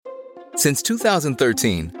Since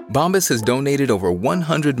 2013, Bombas has donated over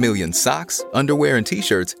 100 million socks, underwear, and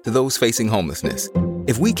T-shirts to those facing homelessness.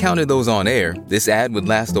 If we counted those on air, this ad would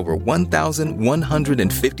last over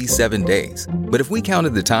 1,157 days. But if we counted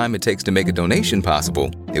the time it takes to make a donation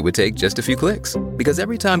possible, it would take just a few clicks. Because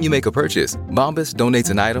every time you make a purchase, Bombas donates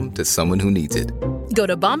an item to someone who needs it. Go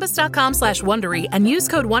to bombas.com/Wondery and use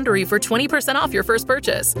code WONDERY for 20% off your first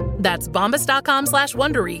purchase. That's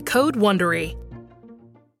bombas.com/Wondery, code WONDERY.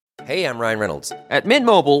 Hey, I'm Ryan Reynolds. At Mint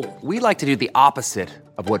Mobile, we like to do the opposite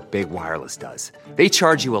of what Big Wireless does. They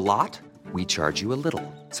charge you a lot, we charge you a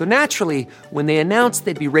little. So naturally, when they announced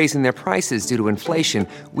they'd be raising their prices due to inflation,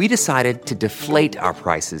 we decided to deflate our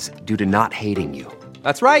prices due to not hating you.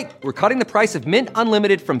 That's right. We're cutting the price of Mint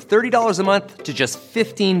Unlimited from $30 a month to just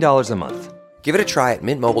 $15 a month. Give it a try at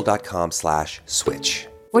mintmobile.com/switch.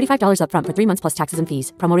 $45 up front for 3 months plus taxes and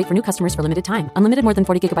fees. Promo rate for new customers for limited time. Unlimited more than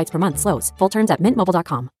 40 gigabytes per month. Slows full terms at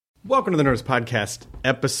mintmobile.com. Welcome to the Nerdist Podcast,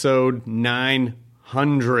 episode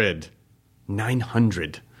 900.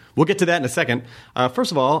 900. We'll get to that in a second.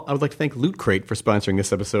 First of all, I would like to thank Loot Crate for sponsoring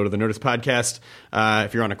this episode of the Nerdist Podcast.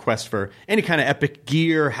 If you're on a quest for any kind of epic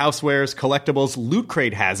gear, housewares, collectibles, Loot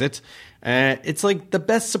Crate has it. It's like the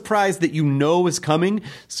best surprise that you know is coming.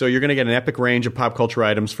 So you're going to get an epic range of pop culture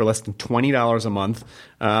items for less than $20 a month.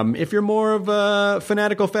 If you're more of a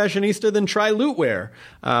fanatical fashionista, then try Lootwear.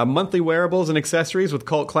 Monthly wearables and accessories with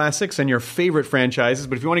cult classics and your favorite franchises.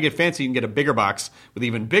 But if you want to get fancy, you can get a bigger box with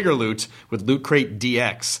even bigger loot with Loot Crate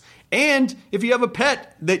DX. And if you have a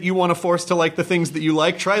pet that you want to force to like the things that you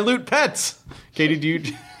like, try Loot Pets. Katie, do you...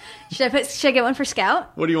 Should I get one for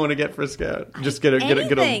Scout? What do you want to get for Scout? Just get a Anything.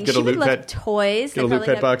 Get a She would Loot love Pet toys. Get a Loot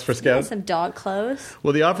Pet box for Scout. Some dog clothes.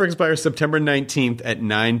 Well, the offer expires September 19th at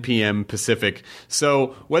 9 p.m. Pacific.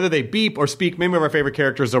 So whether they beep or speak, many of our favorite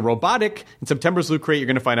characters are robotic. In September's Loot Crate, you're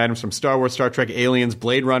going to find items from Star Wars, Star Trek, Aliens,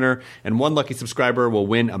 Blade Runner, and one lucky subscriber will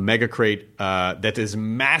win a mega crate that is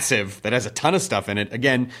massive, that has a ton of stuff in it.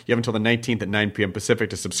 Again, you have until the 19th at 9 p.m. Pacific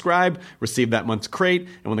to subscribe, receive that month's crate,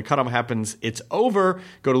 and when the cutoff happens, it's over.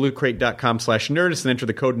 Go to lootcrate.com/Nerdist and enter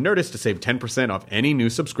the code Nerdist to save 10% off any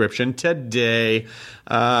new subscription today.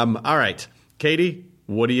 All right, Katie,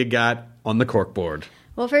 what do you got on the corkboard?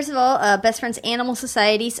 Well, first of all, Best Friends Animal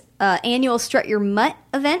Society's annual Strut Your Mutt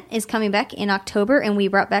event is coming back in October, and we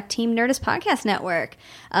brought back Team Nerdist Podcast Network.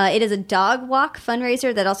 It is a dog walk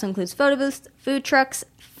fundraiser that also includes photo booths, food trucks,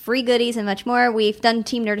 free goodies, and much more. We've done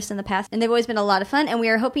Team Nerdist in the past, and they've always been a lot of fun, and we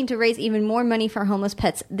are hoping to raise even more money for homeless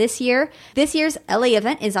pets this year. This year's LA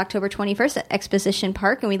event is October 21st at Exposition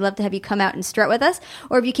Park, and we'd love to have you come out and strut with us.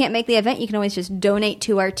 Or if you can't make the event, you can always just donate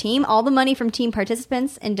to our team. All the money from team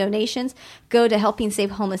participants and donations go to helping save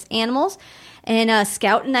homeless animals. And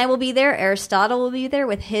Scout and I will be there. Aristotle will be there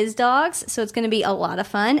with his dogs. So it's going to be a lot of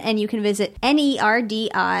fun. And you can visit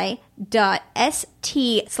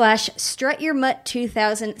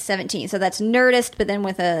nerdi.st/strutyourmutt2017. So that's Nerdist, but then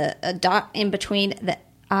with a dot in between the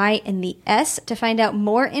I and the S to find out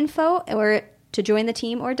more info or to join the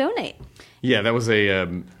team or donate. Yeah, that was a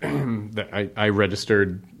I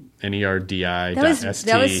registered nerdi.st.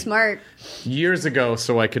 That was smart. Years ago,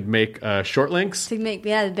 so I could make short links. To make, the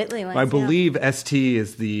Bitly ones. I believe ST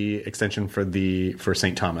is the extension for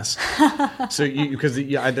St. Thomas. So because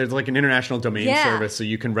there's like an international domain service, so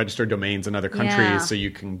you can register domains in other countries, so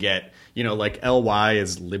you can get, like LY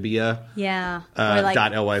is Libya. Yeah. Or like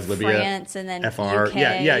 .ly is Libya. France and then FR. UK.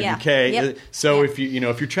 Yeah, UK. Yep. So if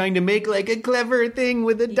if you're trying to make like a clever thing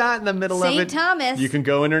with a dot in the middle of it, St. Thomas. You can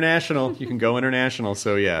go international.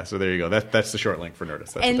 So yeah. So there you go. That's the short link for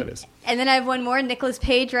Nerdist. That's what that is. And then I have one more. Nicholas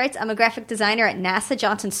Page writes, I'm a graphic designer at NASA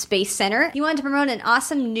Johnson Space Center. He wanted to promote an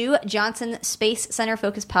awesome new Johnson Space Center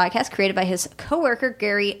focused podcast created by his coworker,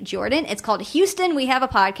 Gary Jordan. It's called Houston, We Have a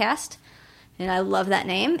Podcast. And I love that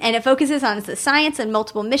name. And it focuses on the science and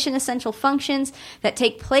multiple mission essential functions that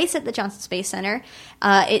take place at the Johnson Space Center.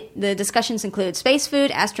 The discussions include space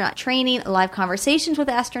food, astronaut training, live conversations with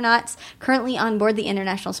astronauts currently on board the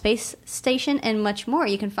International Space Station, and much more.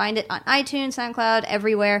 You can find it on iTunes, SoundCloud,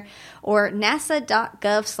 everywhere, or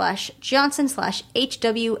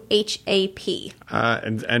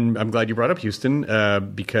nasa.gov/Johnson/HWHAP. And I'm glad you brought up Houston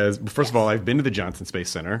because, first of all, I've been to the Johnson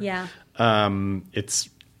Space Center. Yeah. It's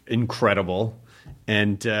incredible,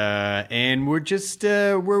 and we're just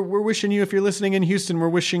we're wishing you, if you're listening in Houston, we're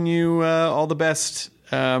wishing you all the best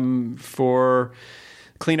for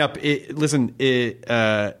cleanup.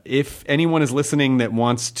 If anyone is listening that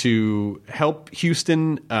wants to help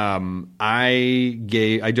Houston, I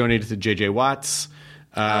donated to JJ Watts.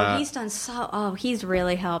 He's done so. Oh, he's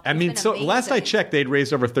really helped. I mean, so last I checked, they'd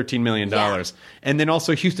raised over $13 million. Yeah. And then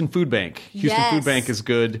also Houston Food Bank. Houston Food Bank is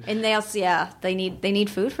good. And they also, they need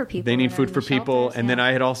food for people. They need food for people. Shelters, and then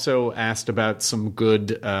I had also asked about some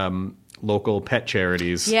good local pet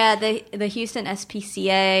charities. Yeah, the Houston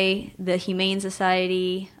SPCA, the Humane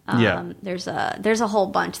Society. There's a whole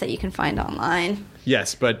bunch that you can find online.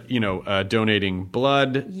 Yes, but donating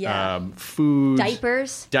blood, food,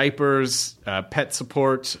 diapers, pet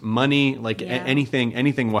support, money,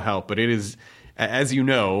 anything will help. But it is, as you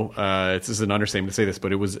know, this is an understatement to say this,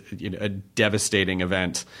 but it was a devastating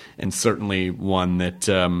event, and certainly one that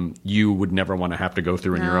you would never want to have to go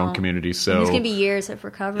through in your own community. So there's going to be years of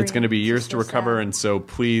recovery. It's going to be years to recover, and so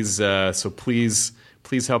please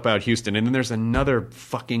help out Houston. And then there's another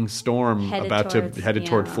fuking storm headed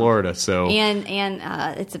toward Florida. So and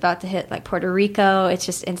it's about to hit like Puerto Rico.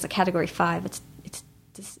 It's a Category 5.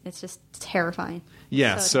 It's just terrifying.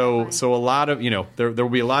 Yeah. So a lot of there will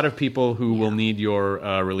be a lot of people who will need your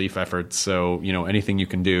relief efforts. So anything you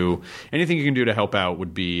can do to help out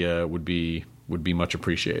would be much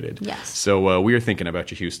appreciated. Yes. So we are thinking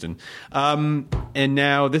about you, Houston. And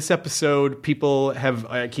now this episode, people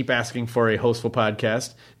keep asking for a Hostful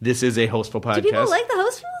podcast. This is a Hostful podcast. Do people like the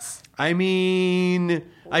Hostfuls? I mean,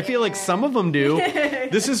 I feel like some of them do.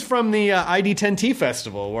 This is from the ID10T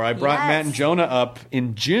Festival, where I brought Matt and Jonah up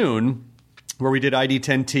in June, where we did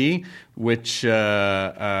ID10T, which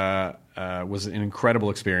was an incredible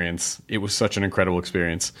experience. It was such an incredible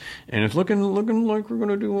experience, and it's looking like we're going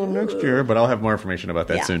to do one next year. But I'll have more information about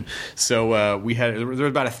that soon. So there were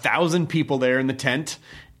about 1,000 people there in the tent,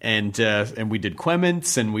 and we did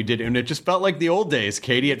quemments, and it just felt like the old days,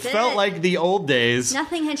 Katie. It felt like the old days.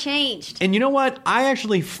 Nothing had changed. And you know what? I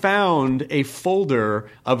actually found a folder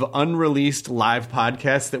of unreleased live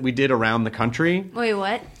podcasts that we did around the country. Wait,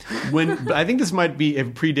 what? I think this might be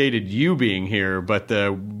predated you being here, but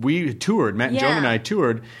we toured. Matt and Jonah and I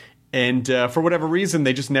toured. And for whatever reason,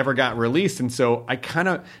 they just never got released. And so I kind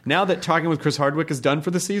of, now that Talking with Chris Hardwick is done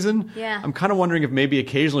for the season, I'm kind of wondering if maybe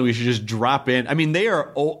occasionally we should just drop in. I mean, they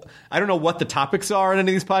are old. I don't know what the topics are in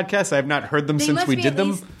any of these podcasts. I have not heard them since we did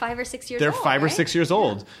them. Least 5 or 6 years They're old. They're 5 or 6 years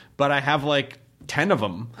old. But I have like 10 of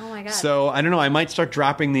them. Oh, my God. So I don't know. I might start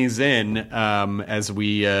dropping these in as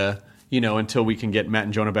we... until we can get Matt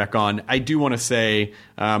and Jonah back on. I do want to say,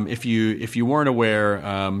 if you weren't aware,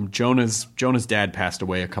 Jonah's dad passed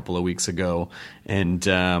away a couple of weeks ago, and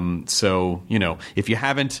so if you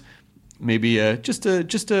haven't, maybe just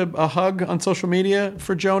a hug on social media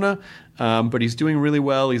for Jonah. But he's doing really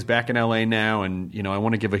well. He's back in LA now, and I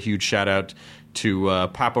want to give a huge shout out to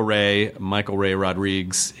Papa Ray, Michael Ray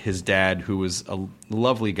Rodriguez, his dad, who was a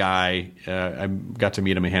lovely guy. I got to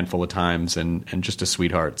meet him a handful of times, and just a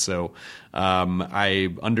sweetheart. So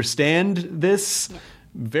I understand this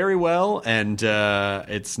very well, and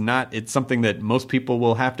it's something that most people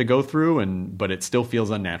will have to go through, but it still feels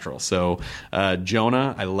unnatural. So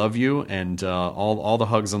Jonah, I love you, and all the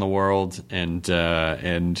hugs in the world, and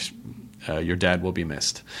your dad will be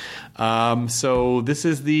missed. So this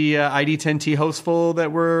is the ID10T Hostful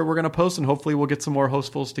that we're going to post, and hopefully we'll get some more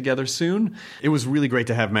Hostfuls together soon. It was really great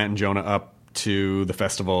to have Matt and Jonah up to the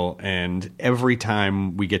festival, and every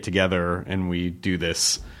time we get together and we do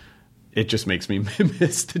this, it just makes me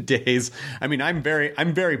miss the days. I mean, I'm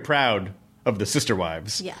very proud of the sister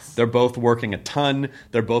wives. Yes. They're both working a ton.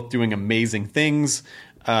 They're both doing amazing things.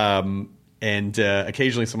 And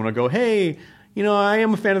occasionally someone will go, hey, I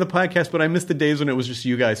am a fan of the podcast, but I miss the days when it was just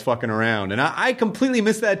you guys fucking around. And I completely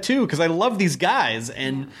miss that too, because I love these guys.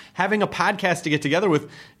 And having a podcast to get together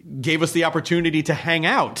with gave us the opportunity to hang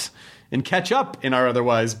out and catch up in our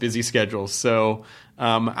otherwise busy schedules. So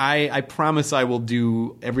I promise I will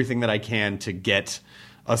do everything that I can to get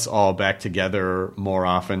us all back together more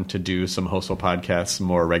often, to do some Hostful podcasts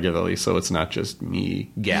more regularly, so it's not just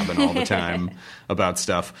me gabbing all the time about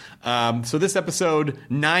stuff. So this episode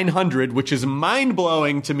 900, which is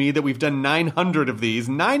mind-blowing to me that we've done 900 of these.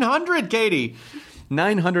 900, Katie!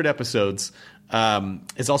 900 episodes.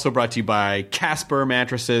 Is also brought to you by Casper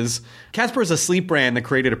Mattresses. Casper is a sleep brand that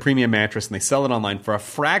created a premium mattress, and they sell it online for a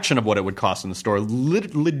fraction of what it would cost in the store.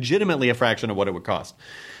 Legitimately a fraction of what it would cost.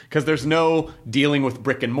 Because there's no dealing with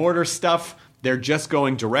brick and mortar stuff. They're just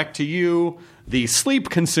going direct to you. the sleep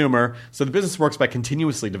consumer. So the business works by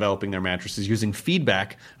continuously developing their mattresses using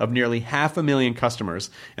feedback of nearly 500,000 customers.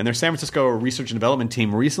 And their San Francisco research and development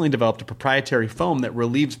team recently developed a proprietary foam that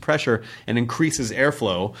relieves pressure and increases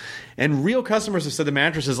airflow. And real customers have said the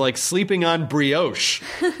mattress is like sleeping on brioche.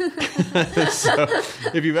 So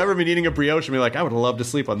if you've ever been eating a brioche and be like, I would love to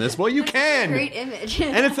sleep on this, well, you can. Great image.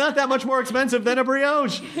 And it's not that much more expensive than a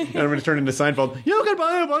brioche. And I'm going to turn into Seinfeld. You can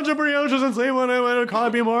buy a bunch of brioches and sleep on it when it'll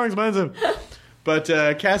be more expensive. But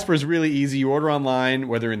Casper is really easy. You order online,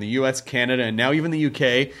 whether in the U.S., Canada, and now even the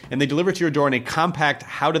U.K., and they deliver it to your door in a compact,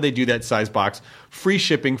 how do they do that size box, free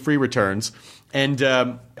shipping, free returns. And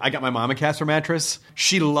I got my mom a Casper mattress.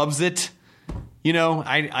 She loves it. You know,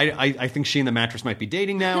 I think she and the mattress might be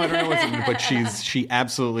dating now. I don't know, but she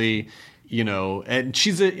absolutely... You know, and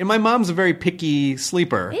my mom's a very picky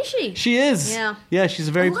sleeper. Is she? She is. Yeah. Yeah, she's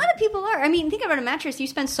a lot of people are. I mean, think about a mattress. You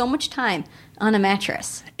spend so much time on a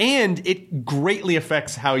mattress. And it greatly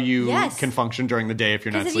affects how you can function during the day if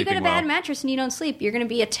you're not sleeping well. Because if you get a bad mattress and you don't sleep, you're going to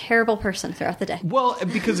be a terrible person throughout the day. Well,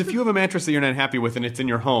 because if you have a mattress that you're not happy with and it's in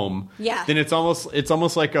your home, then it's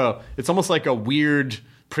almost like a weird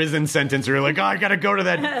prison sentence where you're like, oh, I got to go to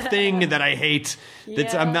that thing that I hate.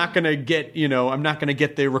 That's I'm not going to get, I'm not going to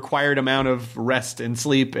get the required amount of rest and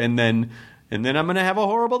sleep, and then I'm going to have a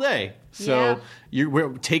horrible day. So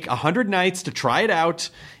you take 100 nights to try it out.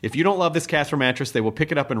 If you don't love this Casper mattress, they will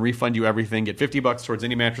pick it up and refund you everything. Get $50 towards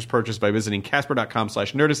any mattress purchase by visiting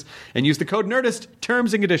casper.com/nerdist and use the code NERDIST.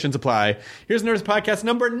 Terms and conditions apply. Here's Nerdist Podcast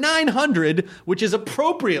number 900, which is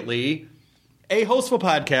appropriately a Hostful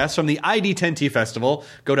podcast from the ID10T Festival.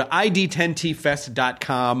 Go to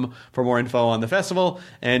ID10TFest.com for more info on the festival.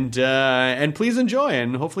 And please enjoy,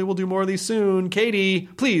 and hopefully we'll do more of these soon. Katie,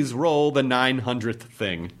 please roll the 900th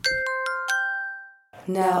thing.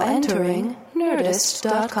 Now entering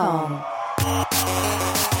nerdist.com.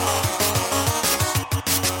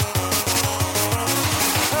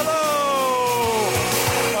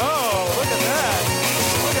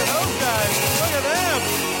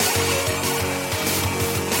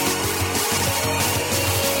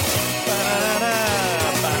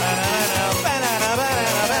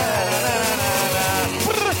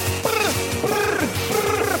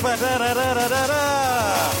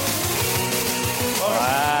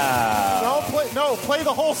 Play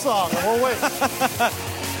the whole song and we'll wait.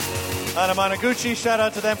 Anamanaguchi, shout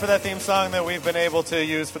out to them for that theme song that we've been able to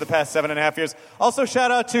use for the past 7.5 years. Also, shout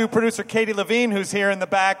out to producer Katie Levine, who's here in the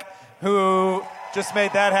back, who just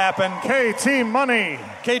made that happen. K-Team Money.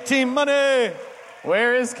 K-Team Money.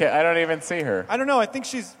 Where is Katie? I don't even see her. I don't know. I think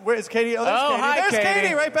where is Katie? Oh, there's Katie. Hi, there's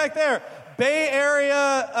Katie right back there. Bay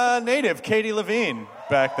Area native Katie Levine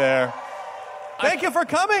back there. Thank you for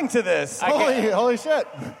coming to this. Holy shit.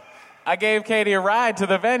 I gave Katie a ride to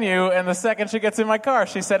the venue, and the second she gets in my car,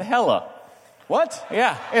 she said, hella. What?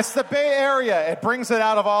 Yeah. It's the Bay Area. It brings it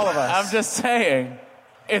out of all of us. I'm just saying,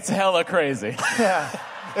 it's hella crazy. Yeah.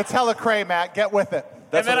 It's hella cray, Matt. Get with it.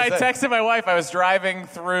 That's and then I texted my wife. I was driving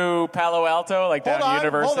through Palo Alto, down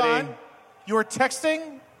University. Hold on. You were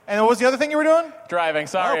texting? And what was the other thing you were doing? Driving.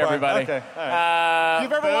 Sorry, everybody. Okay. All right. If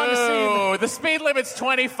you've ever wanted to see... The speed limit's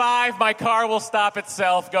 25. My car will stop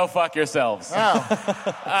itself. Go fuck yourselves. Wow.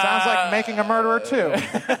 Sounds like Making a Murderer, too.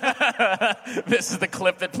 This is the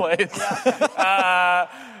clip that plays.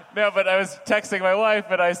 No, but I was texting my wife,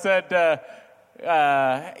 and I said, there's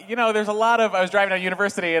a lot of... I was driving to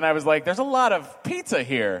University, and I was like, there's a lot of pizza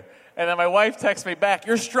here. And then my wife texted me back,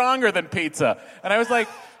 you're stronger than pizza. And I was like...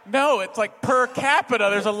 No, it's like per capita.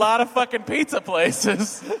 There's a lot of fucking pizza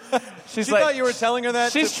places. She thought you were telling her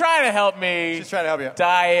that? She's trying to help me. She's trying to help you.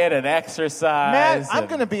 Diet and exercise. Matt, I'm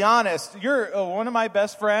going to be honest. You're one of my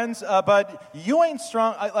best friends, but you ain't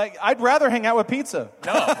strong. I'd rather hang out with pizza.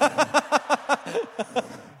 No.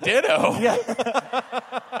 Ditto. Yeah.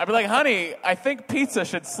 I'd be like, honey, I think pizza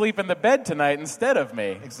should sleep in the bed tonight instead of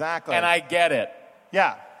me. Exactly. And I get it.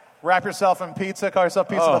 Yeah. Wrap yourself in pizza, call yourself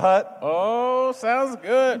Pizza the Hut. Oh, sounds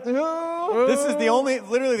good. This is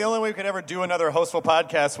literally the only way we could ever do another Hostful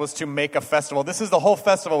podcast was to make a festival. The whole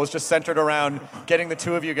festival was just centered around getting the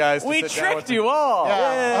two of you guys to we sit down with tricked you all.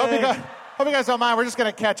 Yeah. I hope you guys don't mind. We're just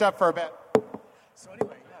going to catch up for a bit. So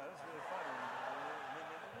anyway, that was really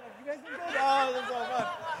fun. You guys been good? Oh, this is so fun.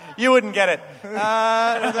 You wouldn't get it.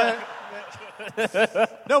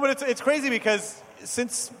 No, but it's crazy because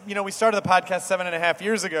since we started the podcast 7.5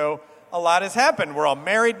 years ago, a lot has happened. We're all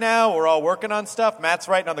married now. We're all working on stuff. Matt's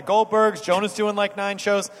writing on the Goldbergs. Jonah's doing 9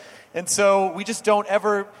 shows. And so we just don't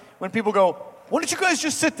ever, when people go, why don't you guys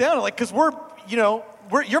just sit down? Because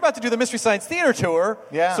you're about to do the Mystery Science Theater tour.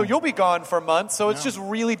 Yeah. So you'll be gone for months. So it's just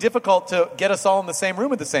really difficult to get us all in the same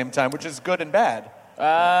room at the same time, which is good and bad.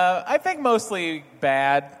 I think mostly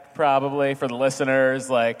bad, probably, for the listeners,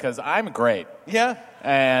 because I'm great. Yeah.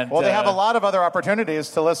 And well, they have a lot of other opportunities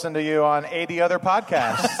to listen to you on 80 other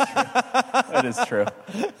podcasts. That is true.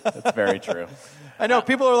 That's very true. I know.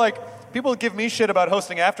 People give me shit about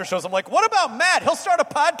hosting after shows. I'm like, what about Matt? He'll start a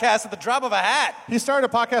podcast at the drop of a hat. He started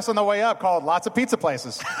a podcast on the way up called Lots of Pizza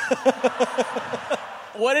Places.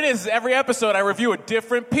 What it is, every episode I review a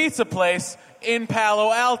different pizza place in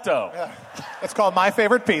Palo Alto. Yeah. It's called My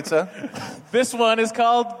Favorite Pizza. This one is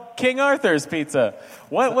called King Arthur's Pizza.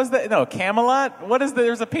 What was that? No, Camelot? What is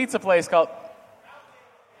there's a pizza place called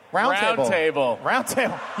Round Table.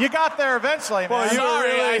 You got there eventually, man. Well,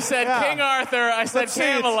 sorry, I said King Arthur, I said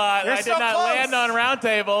Camelot, I did not land on Round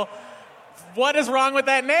Table. What is wrong with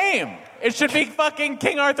that name? It should be fucking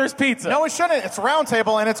King Arthur's Pizza. No, it shouldn't. It's Round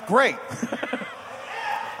Table, and it's great.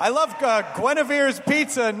 I love Guinevere's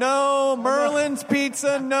Pizza. No. Merlin's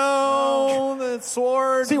Pizza. No. The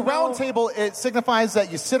Sword. See, Round Table, it signifies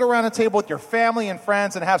that you sit around a table with your family and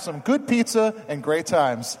friends and have some good pizza and great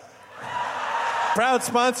times. Proud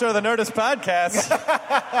sponsor of the Nerdist podcast.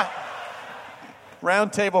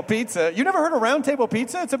 Round Table Pizza. You never heard of Round Table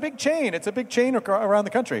Pizza? It's a big chain. It's a big chain around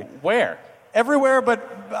the country. Where? Everywhere but,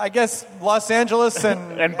 I guess, Los Angeles and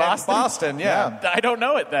Boston? And Boston, yeah. I don't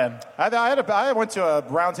know it then. I went to a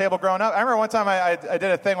Round Table growing up. I remember one time I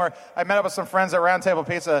did a thing where I met up with some friends at Round Table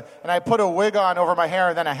Pizza, and I put a wig on over my hair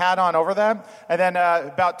and then a hat on over them. And then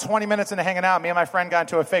about 20 minutes into hanging out, me and my friend got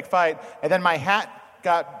into a fake fight, and then my hat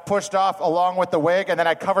got pushed off along with the wig, and then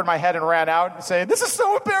I covered my head and ran out saying, "This is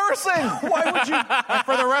so embarrassing." Why would you? And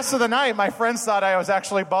for the rest of the night, my friends thought I was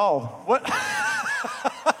actually bald. What?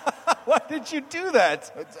 Why did you do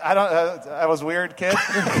that? I was a weird kid.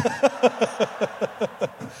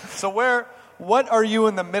 So what are you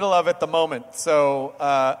in the middle of at the moment? So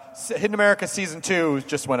Hidden America Season 2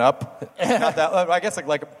 just went up. Not that, I guess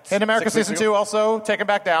like Hidden America Season 2 also taken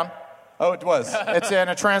back down. Oh, it was. It's in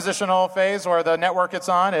a transitional phase where the network it's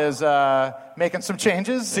on is making some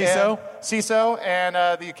changes. CISO,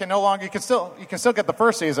 and you can still get the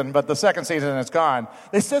first season, but the second season is gone.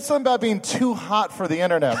 They said something about being too hot for the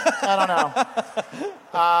internet. I don't know.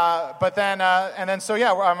 But then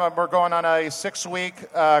we're going on a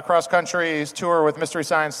 6-week cross-country tour with Mystery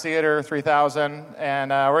Science Theater 3000,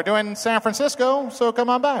 and we're doing San Francisco, so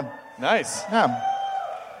come on by. Nice. Yeah.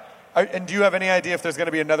 And do you have any idea if there's going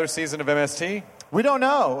to be another season of MST? We don't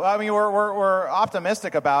know. I mean, we're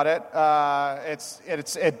optimistic about it.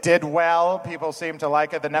 It did well. People seem to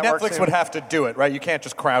like it. The network Netflix would have to do it, right? You can't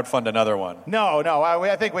just crowdfund another one. No.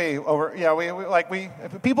 I think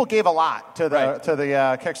people gave a lot to the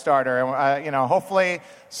Kickstarter, and hopefully,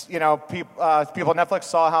 people at Netflix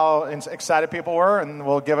saw how excited people were, and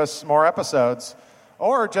will give us more episodes,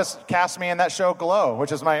 or just cast me in that show Glow,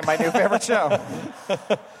 which is my new favorite show.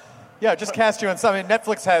 Yeah, just cast you in something.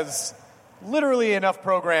 Netflix has literally enough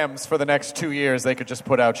programs for the next 2 years. They could just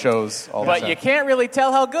put out shows all the time. But you can't really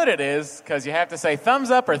tell how good it is because you have to say thumbs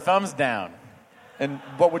up or thumbs down. And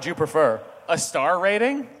what would you prefer? A star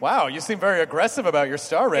rating? Wow, you seem very aggressive about your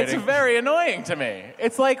star rating. It's very annoying to me.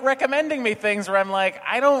 It's like recommending me things where I'm like,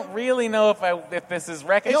 I don't really know if this is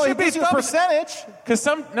recommended. It should be a percentage.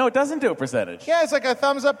 It doesn't do a percentage. Yeah, it's like a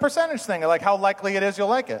thumbs up percentage thing, like how likely it is you'll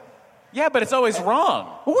like it. Yeah, but it's always wrong.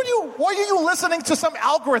 Why are you listening to some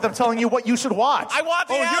algorithm telling you what you should watch? I want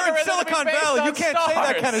the algorithm. You're in Silicon Valley. You can't say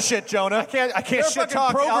that kind of shit, Jonah. I can't shit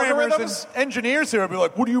talk programmers and engineers here would be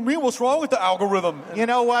like, what do you mean? What's wrong with the algorithm? You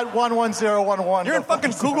know what? 11011. You're in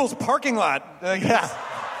fucking Google's parking lot. Yeah.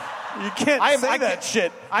 You can't say that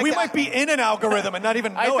shit. We might be in an algorithm and not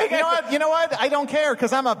even know it. You know what? I don't care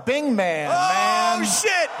because I'm a Bing man. Oh,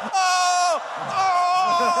 shit.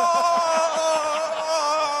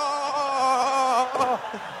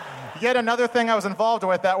 Yet another thing I was involved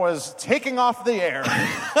with that was taking off the air.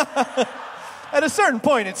 At a certain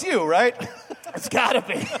point, it's you, right? It's gotta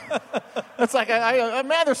be. It's like,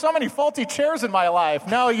 man, there's so many faulty chairs in my life.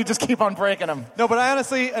 No, you just keep on breaking them. No, but I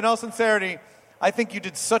honestly, in all sincerity, I think you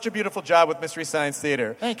did such a beautiful job with Mystery Science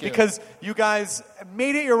Theater. Thank you. Because you guys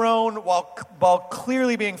made it your own while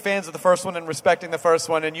clearly being fans of the first one and respecting the first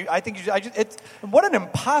one. And what an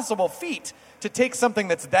impossible feat to take something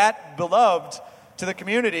that's that beloved to the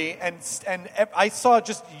community, and I saw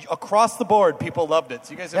just across the board people loved it.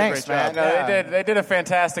 So you guys did a great job. No, they did a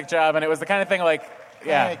fantastic job, and it was the kind of thing like,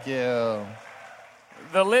 yeah. Thank you.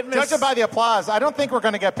 The litmus. Judging by the applause, I don't think we're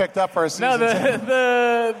going to get picked up for a season.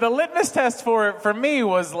 No, the litmus test for me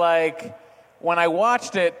was like, when I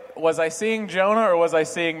watched it, was I seeing Jonah or was I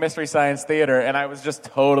seeing Mystery Science Theater? And I was just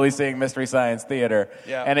totally seeing Mystery Science Theater.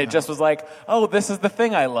 Yeah. And it just was like, oh, this is the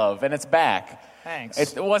thing I love, and it's back. Thanks.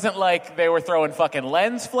 It wasn't like they were throwing fucking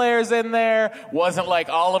lens flares in there. Wasn't like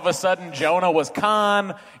all of a sudden Jonah was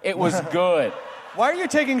Khan. It was good. Why are you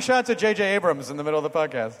taking shots at J.J. Abrams in the middle of the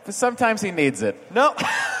podcast? Because sometimes he needs it. No.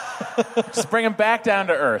 Just bring him back down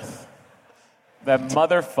to earth. That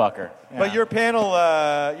motherfucker. Yeah. But your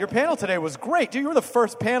panel today was great. Dude, you were the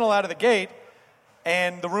first panel out of the gate,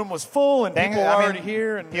 and the room was full, and people were already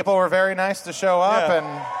here. And people were very nice to show up, and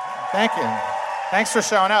thank you. Thanks for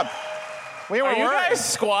showing up. Are you guys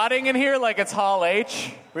squatting in here like it's Hall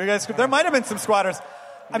H? There might have been some squatters.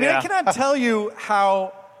 I mean, I cannot tell you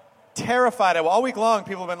how terrified I was. All week long,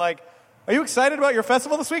 people have been like, are you excited about your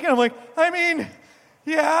festival this weekend? I'm like, I mean,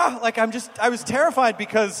 yeah. Like, I was terrified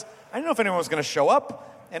because I didn't know if anyone was going to show up.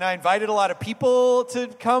 And I invited a lot of people to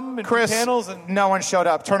come and do panels. And no one showed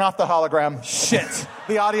up. Turn off the hologram. Shit.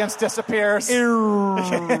 The audience disappears. You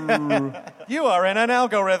are in an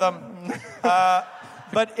algorithm.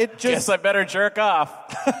 But it just... Guess I better jerk off.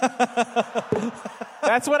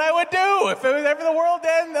 That's what I would do. If it was ever the world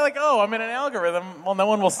end, they're like, oh, I'm in an algorithm. Well, no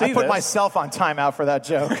one will see this. I put myself on timeout for that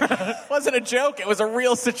joke. It wasn't a joke. It was a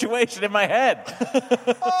real situation in my head.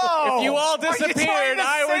 If you all disappeared,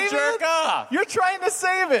 I would jerk off. You're trying to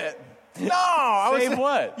save it. No. Save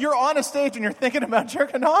what? You're on a stage and you're thinking about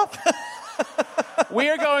jerking off? We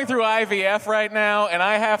are going through IVF right now, and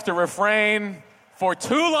I have to refrain for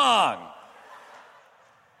too long.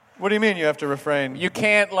 What do you mean you have to refrain? You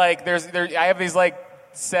can't, I have these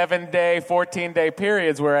 7-day, 14-day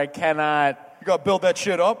periods where I cannot... You got to build that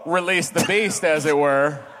shit up. Release the beast, as it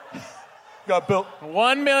were. Got to build...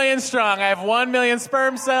 1 million strong. I have 1 million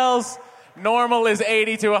sperm cells. Normal is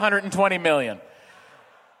 80 to 120 million.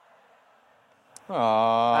 Aww.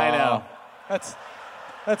 I know.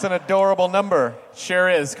 That's an adorable number. Sure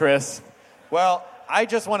is, Chris. Well, I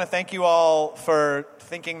just want to thank you all for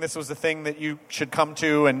thinking this was the thing that you should come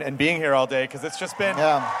to and being here all day, because it's just been...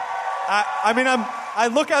 Yeah. I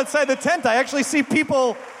look outside the tent. I actually see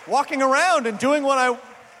people walking around and doing what I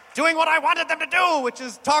wanted them to do, which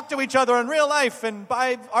is talk to each other in real life and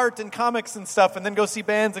buy art and comics and stuff, and then go see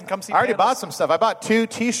bands and come see. I already bought some stuff. I bought 2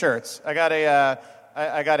 T-shirts. I got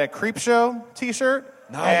a Creep Show T-shirt.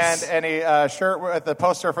 Nice. And a shirt with the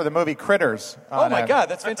poster for the movie Critters. Oh my God,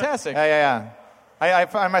 that's fantastic. Yeah. I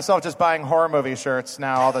find myself just buying horror movie shirts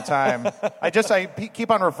now all the time. I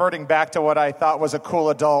keep on reverting back to what I thought was a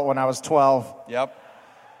cool adult when I was 12. Yep.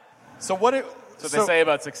 So what? So they say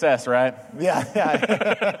about success, right?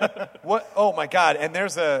 Yeah. What? Oh my God! And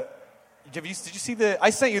there's a. Did you see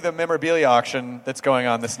I sent you the memorabilia auction that's going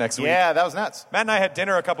on this next week. Yeah, that was nuts. Matt and I had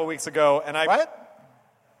dinner a couple weeks ago, and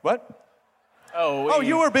What? Oh,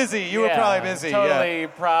 you were busy. You were probably busy. Totally,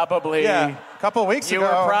 probably. Yeah. A couple weeks ago. You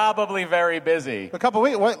were probably very busy. A couple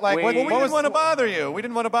weeks. We didn't want to bother you. We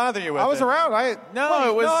didn't want to bother you with I was around.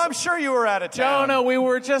 No, I'm sure you were out of town. Jonah, we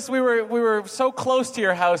were so close to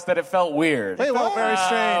your house that it felt weird. It felt very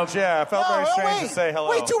strange. Yeah, it felt very strange to say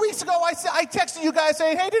hello. Wait, 2 weeks ago I texted you guys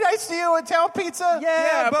saying, hey, did I see you at Town Pizza?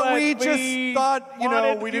 Yeah, but we just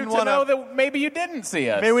thought, we didn't want to know that maybe you didn't see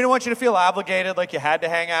us. Maybe we didn't want you to feel obligated, like you had to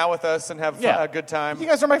hang out with us and have a good time. You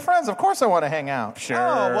guys are my friends. Of course I want to hang out. Sure.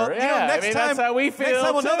 Oh, well, next time, that's how we feel. Next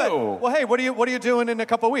time we'll know that. too. Well, hey, what are you doing in a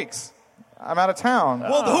couple of weeks? I'm out of town.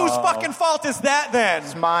 Well, whose fucking fault is that then?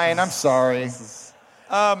 It's mine. I'm sorry.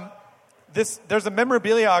 There's a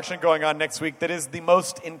memorabilia auction going on next week that is the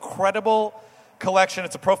most incredible collection.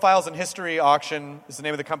 It's a Profiles in History auction, is the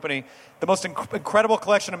name of the company. The most incredible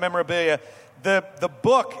collection of memorabilia. The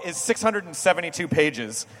book is 672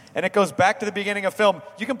 pages, and it goes back to the beginning of film.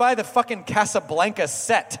 You can buy the fucking Casablanca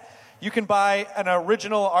set. You can buy an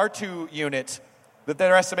original R2 unit that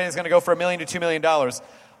they're estimating is going to go for $1 million to $2 million.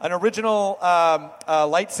 An original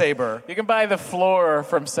lightsaber. You can buy the floor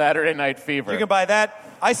from Saturday Night Fever. You can buy that.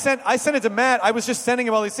 I sent it to Matt. I was just sending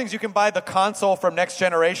him all these things. You can buy the console from Next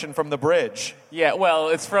Generation from the bridge. Yeah, well,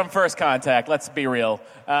 it's from First Contact. Let's be real.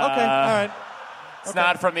 Okay, all right. It's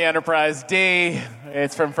not from the Enterprise D.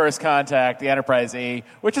 It's from First Contact, the Enterprise E,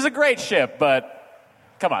 which is a great ship, but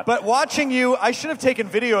come on. But watching you, I should have taken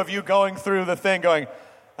video of you going through the thing going,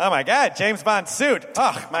 oh, my God, James Bond suit.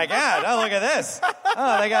 Oh, my God. Oh, look at this.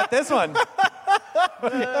 Oh, they got this one.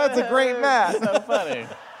 That's a great match. So funny.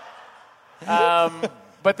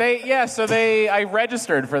 But I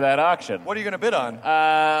registered for that auction. What are you going to bid on?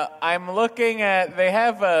 I'm looking at, they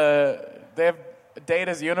have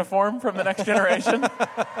Data's uniform from the Next Generation,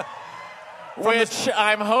 which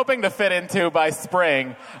I'm hoping to fit into by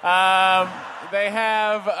spring. They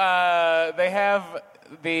have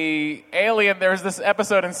the alien. There's this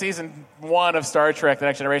episode in season 1 of Star Trek: The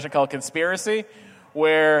Next Generation called Conspiracy,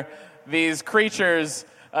 where these creatures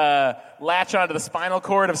latch onto the spinal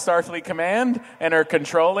cord of Starfleet Command and are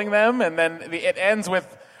controlling them. And then it ends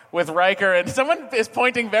with Riker, and someone is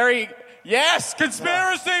pointing very... Yes,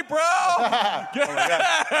 conspiracy, bro!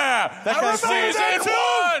 Yeah!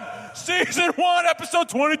 Season 1, episode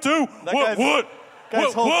 22. What?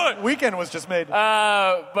 Guy's whole weekend was just made.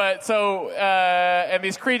 And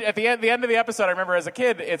these at the end of the episode, I remember as a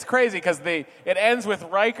kid, it's crazy because it ends with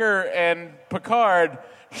Riker and Picard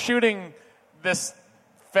shooting this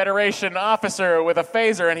Federation officer with a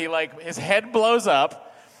phaser, and his head blows up.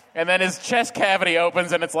 And then his chest cavity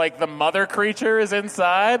opens, and it's like the mother creature is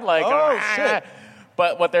inside. Shit.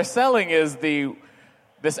 But what they're selling is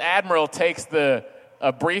this admiral takes a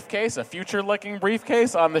briefcase, a future-looking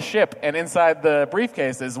briefcase on the ship, and inside the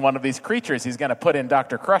briefcase is one of these creatures he's going to put in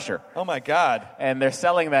Dr. Crusher. Oh, my God. And they're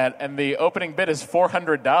selling that, and the opening bid is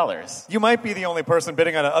 $400. You might be the only person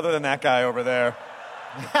bidding on it other than that guy over there.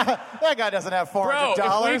 That guy doesn't have $400.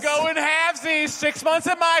 Bro, if we go in halvesies, 6 months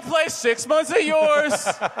at my place, 6 months at yours.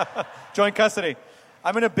 Joint custody.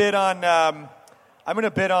 I'm going to bid on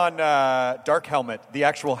Dark Helmet, the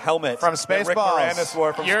actual helmet from Spaceballs. Rick Moranis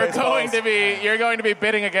wore from Spaceballs. You're going to be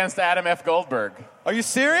bidding against Adam F. Goldberg. Are you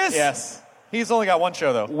serious? Yes. He's only got one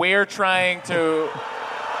show though. We're trying to.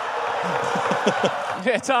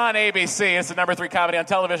 It's on ABC. It's the number 3 comedy on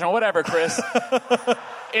television. Whatever, Chris.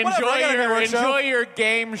 Enjoy your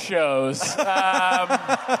game shows.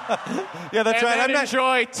 Yeah, that's right.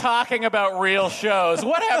 Enjoy talking about real shows.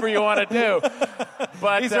 Whatever you want to do.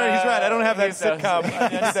 But he's right. I don't have that sitcom. I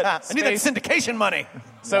need that syndication money.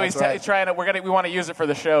 So he's trying to. We want to use it for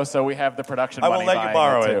the show, so we have the production. I will let you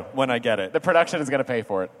borrow it when I get it. The production is going to pay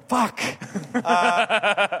for it. Fuck.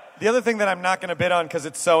 The other thing that I'm not going to bid on because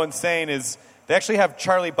it's so insane is they actually have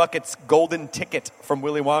Charlie Bucket's golden ticket from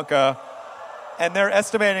Willy Wonka. And they're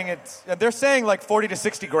estimating it, and they're saying like 40 to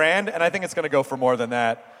 60 grand, and I think it's going to go for more than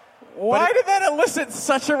that. Why did that elicit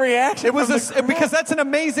such a reaction? It was because that's an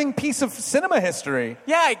amazing piece of cinema history.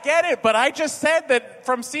 Yeah, I get it, but I just said that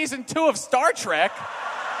from season 2 of Star Trek,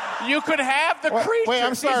 you could have the creature. Wait,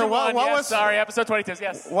 I'm sorry. What was? Sorry, episode 22.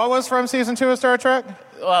 Yes. What was from season 2 of Star Trek?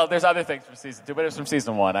 Well, there's other things from season 2, but it was from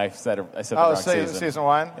season 1. I said the wrong season. Season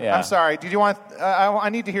 1. Yeah. I'm sorry. Did you want? I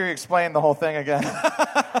need to hear you explain the whole thing again.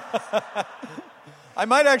 I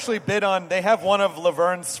might actually bid on... They have one of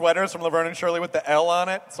Laverne's sweaters from Laverne and Shirley with the L on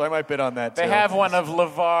it, so I might bid on that, too. They have one of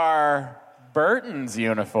LeVar Burton's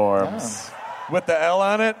uniforms. Oh. With the L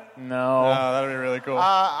on it? No. Oh, that would be really cool.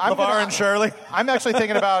 LeVar and Shirley? I'm actually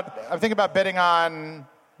thinking about bidding on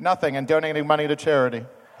nothing and donating money to charity.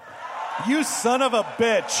 You son of a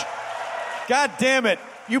bitch. God damn it.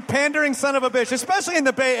 You pandering son of a bitch, especially in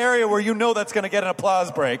the Bay Area where you know that's going to get an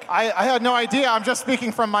applause break. I had no idea. I'm just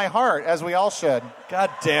speaking from my heart, as we all should. God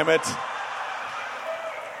damn it.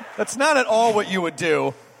 That's not at all what you would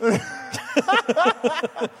do.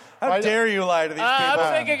 How dare you lie to these people?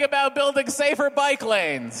 I'm thinking about building safer bike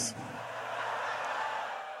lanes.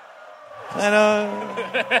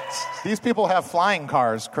 And, these people have flying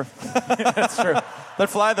cars. That's true. That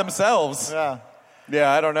fly themselves. Yeah,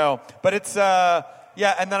 I don't know. But it's...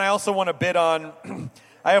 Yeah, and then I also want to bid on...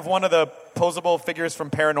 I have one of the posable figures from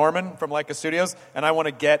Paranorman from Leica Studios, and I want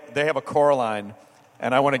to get... They have a Coraline,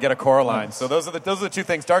 and I want to get a Coraline. Nice. So those are the two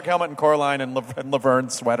things, Dark Helmet and Coraline and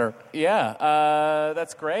Laverne's sweater. Yeah,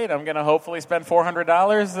 that's great. I'm going to hopefully spend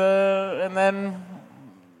 $400 and then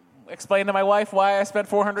explain to my wife why I spent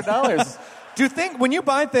 $400. Do you think, when you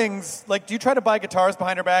buy things, like, do you try to buy guitars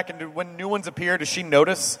behind her back, and when new ones appear, does she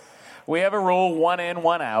notice? We have a rule, 1 in,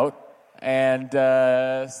 1 out. And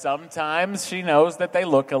sometimes she knows that they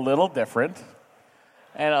look a little different.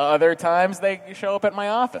 And other times they show up at my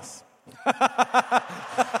office.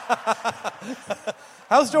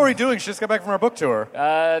 How's Dory doing? She just got back from her book tour.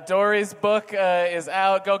 Dory's book is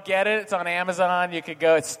out. Go get it. It's on Amazon. You could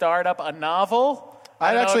go Start Up a Novel.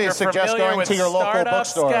 I'd actually suggest going to your local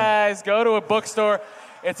bookstore. Guys, go to a bookstore.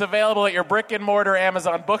 It's available at your brick and mortar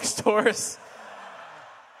Amazon bookstores.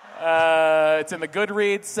 It's in the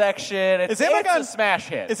Goodreads section. It's a smash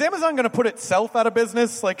hit. Is Amazon going to put itself out of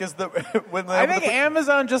business? Like, is the I think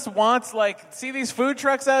Amazon just wants, like, see these food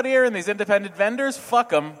trucks out here and these independent vendors? Fuck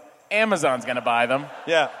them. Amazon's going to buy them.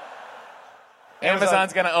 Yeah.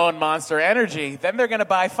 Amazon's going to own Monster Energy. Then they're going to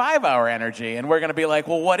buy 5 Hour Energy, and we're going to be like,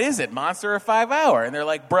 well, what is it, Monster or 5 Hour? And they're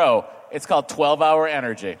like, bro, it's called 12 Hour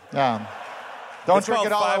Energy. Yeah. Don't drink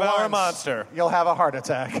it all at 5 Hour once. Monster. You'll have a heart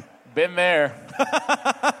attack. Been there.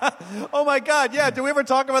 Oh, my God. Yeah. Did we ever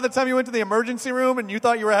talk about the time you went to the emergency room and you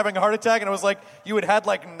thought you were having a heart attack and it was like you had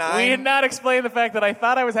like 9? We did not explain the fact that I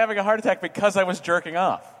thought I was having a heart attack because I was jerking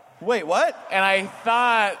off. Wait, what? And I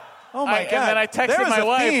thought Oh, my God. And then I texted my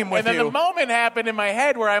wife, and then you. the moment happened in my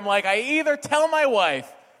head where I'm like, I either tell my wife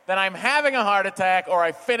that I'm having a heart attack or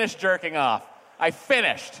I finish jerking off. I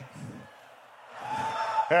finished.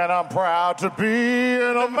 And I'm proud to be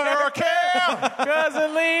an American. Because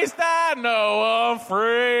at least I know I'm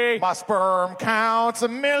free. My sperm counts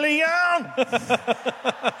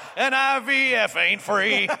 1,000,000. And IVF ain't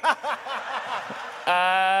free.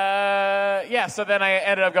 Yeah, so then I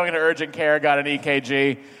ended up going to urgent care, got an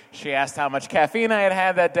EKG. She asked how much caffeine I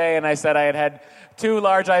had that day, and I said I had 2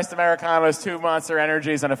 large iced Americanos, 2 Monster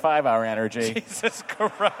Energies, and a 5-hour energy. Jesus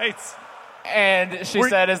Christ. And she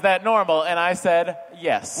said, is that normal? And I said,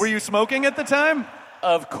 yes. Were you smoking at the time?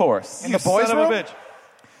 Of course. In the boys' room? Son of a bitch.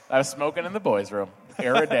 I was smoking in the boys' room.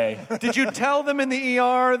 A day. Did you tell them in the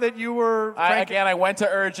ER that you were I went to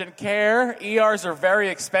urgent care. ERs are very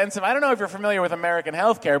expensive. I don't know if you're familiar with American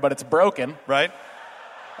healthcare, but it's broken. Right.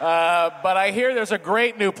 But I hear there's a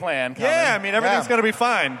great new plan coming. Yeah, I mean, everything's going to be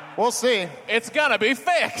fine. We'll see. It's going to be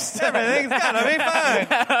fixed. Everything's going to be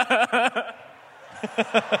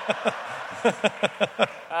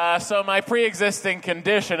fine. So my pre-existing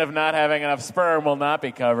condition of not having enough sperm will not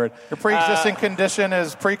be covered. Your pre-existing condition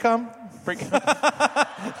is pre-cum?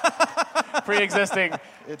 Pre-existing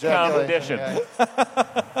condition. Yeah.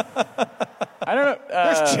 I don't know.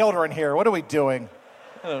 There's children here. What are we doing?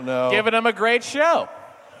 I don't know. Giving them a great show.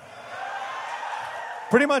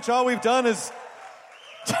 Pretty much all we've done is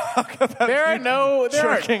talk about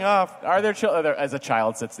jerking off. Are there children? As a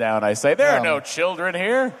child sits down, I say, there are no children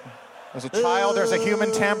here. There's a child, there's a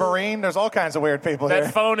human tambourine, there's all kinds of weird people here.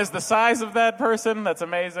 That phone is the size of that person. That's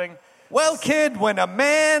amazing. Well, kid, when a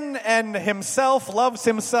man and himself loves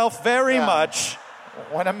himself very much.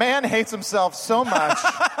 When a man hates himself so much.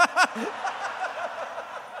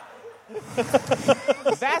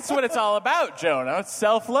 That's what it's all about, Jonah. It's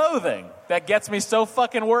self-loathing. That gets me so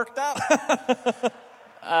fucking worked up.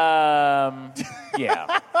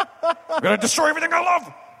 Yeah. I'm going to destroy everything I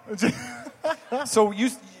love. So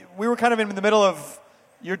we were kind of in the middle of,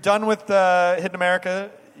 you're done with Hidden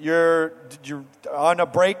America. You're on a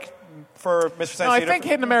break for Mr. Science No, I Theater. think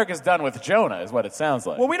Hidden America's done with Jonah is what it sounds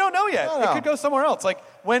like. Well, we don't know yet. No. It could go somewhere else. Like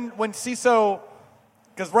when CISO,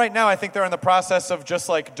 because right now I think they're in the process of just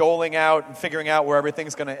like doling out and figuring out where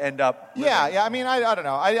everything's going to end up. Yeah. I mean, I don't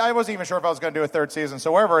know. I wasn't even sure if I was going to do a 3rd season,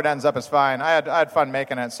 so wherever it ends up is fine. I had fun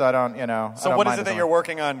making it, so I don't, So what is it that you're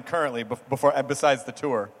working on currently besides the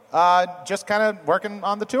tour? Just kind of working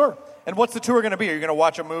on the tour. And what's the tour going to be? Are you going to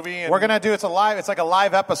watch a movie? We're going to do it's like a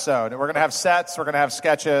live episode. We're going to have sets, we're going to have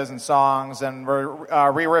sketches and songs, and we're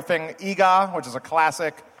re-riffing Ega, which is a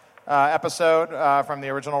classic episode from the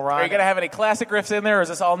original run. Are you going to have any classic riffs in there, or is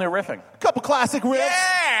this all new riffing? A couple classic riffs.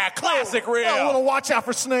 Yeah, classic riff. A little watch out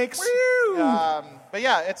for snakes. But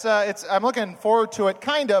yeah, it's I'm looking forward to it,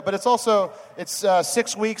 kinda. But it's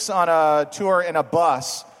 6 weeks on a tour in a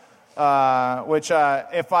bus. Which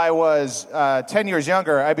if I was 10 years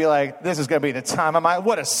younger, I'd be like, this is going to be the time of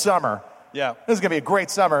what a summer. Yeah. This is going to be a great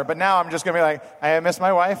summer. But now I'm just going to be like, I miss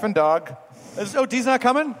my wife and dog. Dee's not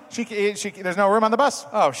coming? There's no room on the bus.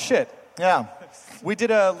 Oh, shit. Yeah. Liddy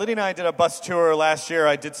and I did a bus tour last year.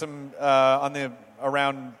 I did some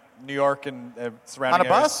around New York and surrounding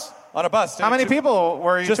areas. Bus? On a bus. How many people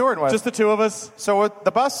were you touring with? Just the 2 of us. So with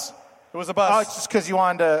the bus? It was a bus. Oh, it's just because you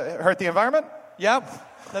wanted to hurt the environment? Yep.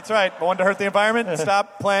 That's right. I wanted to hurt the environment and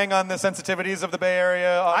stop playing on the sensitivities of the Bay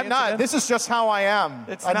Area audience. I'm not. Again. This is just how I am.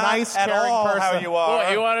 It's a not nice, at caring all person. how you are.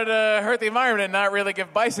 Well, you wanted to hurt the environment and not really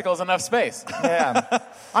give bicycles enough space. Yeah.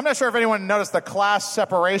 I'm not sure if anyone noticed the class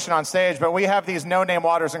separation on stage, but we have these no-name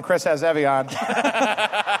waters and Chris has Evian. It's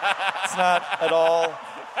not at all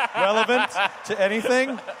relevant to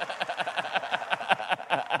anything.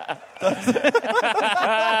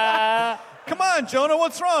 Come on, Jonah,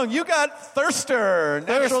 what's wrong? You got Thirster,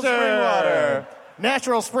 natural spring water.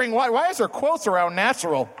 Natural spring water. Why is there quotes around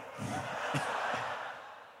natural?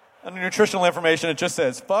 Under nutritional information, it just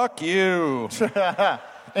says, fuck you.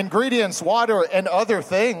 Ingredients, water, and other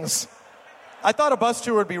things. I thought a bus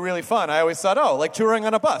tour would be really fun. I always thought, like touring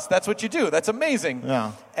on a bus. That's what you do. That's amazing.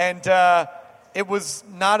 Yeah. And it was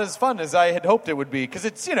not as fun as I had hoped it would be. Because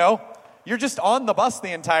it's, you're just on the bus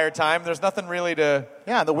the entire time. There's nothing really to...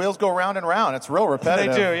 Yeah, the wheels go round and round. It's real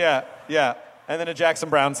repetitive. They do, yeah. And then a Jackson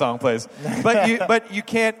Browne song plays. But you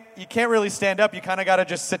can't really stand up. You kind of got to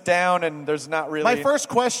just sit down, and there's not really... My first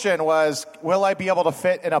question was, will I be able to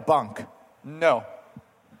fit in a bunk? No.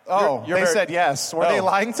 Oh, they said yes. Were they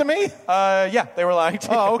lying to me? Yeah, they were lying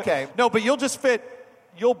to you. Oh, okay. No, but you'll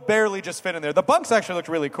barely just fit in there. The bunks actually looked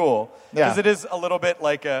really cool. Yeah. Because it is a little bit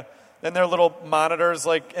like a... And there are little monitors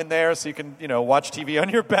like in there, so you can watch TV on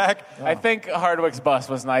your back. I think Hardwick's bus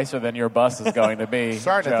was nicer than your bus is going to be.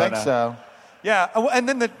 Starting to think so. Yeah, and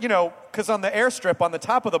then because on the airstrip on the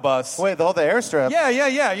top of the bus. Wait, the airstrip?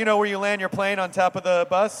 Yeah. You know where you land your plane on top of the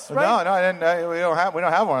bus, right? No, I didn't. We don't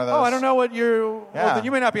have one of those. Oh, I don't know what you. Yeah. Well, then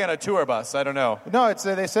you may not be on a tour bus. I don't know. No,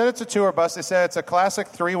 they said it's a tour bus. They said it's a classic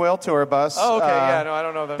 3-wheel tour bus. Oh, okay. No, I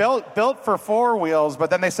don't know that. Built for 4 wheels,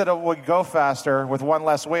 but then they said it would go faster with one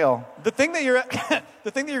less wheel. The thing that you're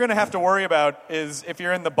going to have to worry about is if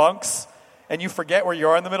you're in the bunks and you forget where you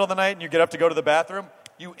are in the middle of the night and you get up to go to the bathroom.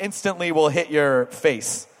 You instantly will hit your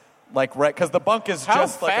face, because the bunk is How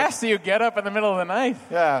just like. How fast do you get up in the middle of the night?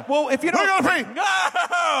 Yeah. Well, if you don't. Football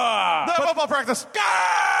practice.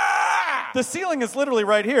 The ceiling is literally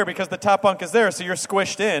right here because the top bunk is there, so you're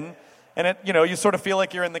squished in, and you sort of feel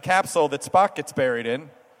like you're in the capsule that Spock gets buried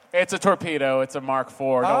in. It's a torpedo. It's a Mark IV.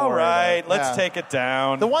 Don't All worry right, about it. let's take it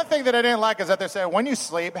down. The one thing that I didn't like is that they said when you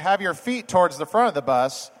sleep, have your feet towards the front of the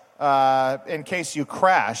bus. In case you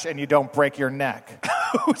crash and you don't break your neck.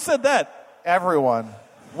 Who said that? Everyone.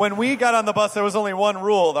 When we got on the bus, there was only one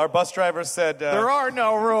rule. Our bus driver said... there are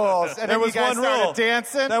no rules. And there then was you guys one started rule.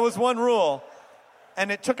 dancing. That was one rule.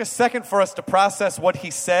 And it took a second for us to process what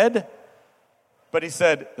he said. But he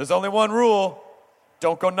said, there's only one rule.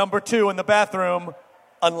 Don't go number 2 in the bathroom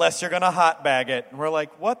unless you're going to hot bag it. And we're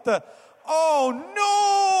like, what the...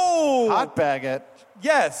 Oh, no! Hot bag it?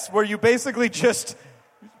 Yes, where you basically just...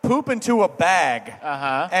 poop into a bag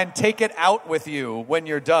and take it out with you when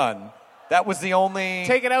you're done. That was the only...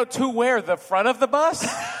 Take it out to where? The front of the bus?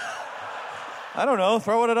 I don't know.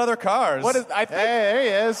 Throw it at other cars. Hey, there he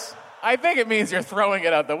is. I think it means you're throwing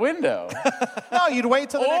it out the window. No, you'd wait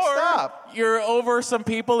till the next Or stop. you're over some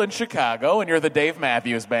people in Chicago and you're the Dave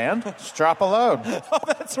Matthews Band. Just drop a load. Oh,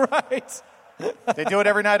 that's right. They do it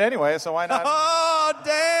every night anyway, so why not? Oh,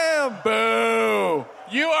 damn. Boo!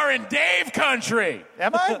 You are in Dave country.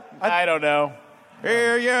 Am I? I don't know.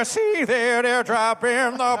 Here you see they're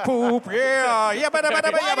dropping the poop. Yeah. Why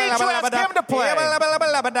didn't you ask him to play?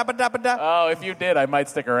 Oh, if you did, I might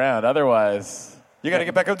stick around. Otherwise... You got to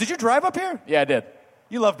get back up. Did you drive up here? Yeah, I did.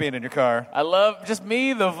 You love being in your car. I love just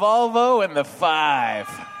me, the Volvo, and the 5.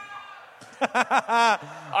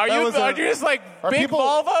 Are you just like big people-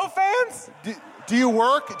 Volvo fans? Do you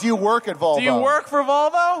work? Do you work at Volvo? Do you work for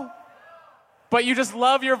Volvo? But you just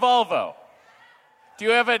love your Volvo. Do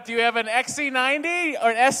you have an XC90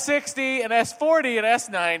 or an S60, an S40, an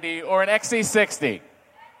S90, or an XC60?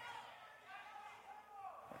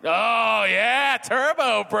 Oh yeah,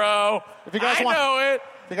 turbo, bro. If you guys I know it.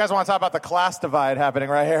 If you guys want to talk about the class divide happening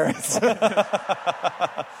right here, It's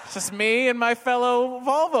just me and my fellow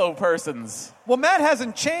Volvo persons. Well, Matt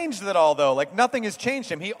hasn't changed at all, though. Like, nothing has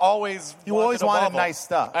changed him. He always wanted nice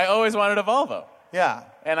stuff. I always wanted a Volvo. Yeah.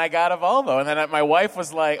 And I got a Volvo. And then my wife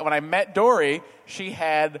was like, when I met Dory, she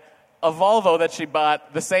had a Volvo that she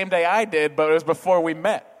bought the same day I did, but it was before we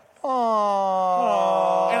met.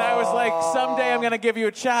 Aww. And I was like, someday I'm going to give you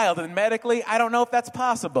a child. And medically, I don't know if that's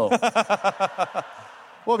possible. We'll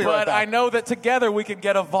be right But back. I know that together we can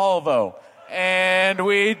get a Volvo. And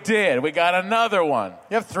we did. We got another one.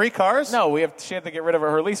 You have 3 cars? No, she had to get rid of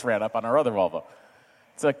her lease ran up on our other Volvo.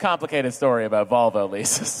 It's a complicated story about Volvo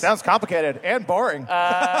leases. Sounds complicated and boring.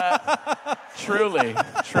 Truly.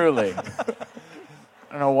 I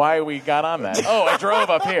don't know why we got on that. Oh, I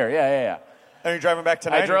drove up here. Yeah. Are you driving back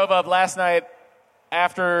tonight? I drove up last night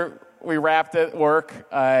after we wrapped at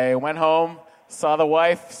work. I went home, saw the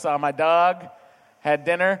wife, saw my dog, had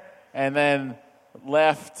dinner, and then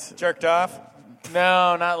left. Jerked off?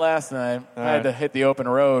 No, not last night. I had to hit the open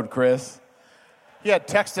road, Chris. You had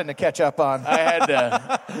texting to catch up on. I had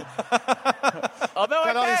to. Although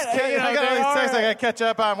I got all these texts I got to catch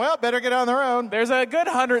up on. Well, better get on the road. There's a good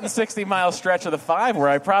 160-mile stretch of the 5 where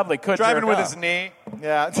I probably could Driving jerk with off. his knee.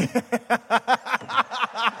 Yeah.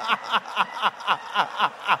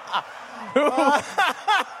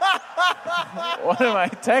 What am I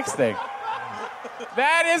texting?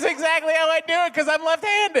 That is exactly how I do it because I'm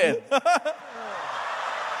left-handed.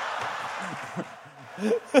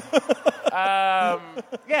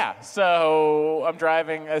 Yeah, so I'm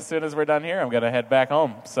driving as soon as we're done here. I'm going to head back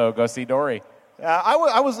home, so go see Dory.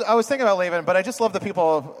 I was thinking about leaving, but I just love the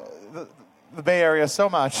people of the Bay Area so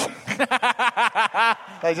much.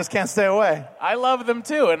 I just can't stay away. I love them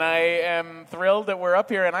too, and I am thrilled that we're up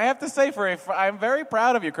here. And I have to say, I'm very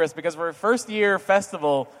proud of you, Chris, because for a first-year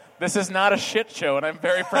festival, this is not a shit show, and I'm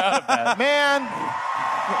very proud of that. Man,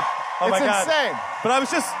 Oh my it's God. insane. But I was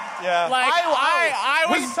just, yeah. Like,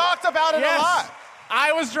 We talked about it a lot.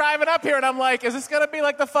 I was driving up here, and I'm like, is this going to be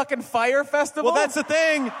like the fucking fire festival? Well, that's the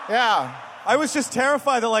thing. Yeah. I was just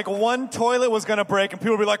terrified that like one toilet was going to break and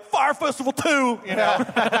people would be like, Fire Festival 2, you know.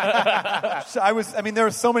 There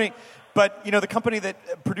were so many, but the company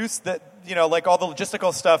that produced that, like all the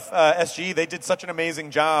logistical stuff, SG, they did such an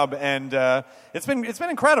amazing job, and it's been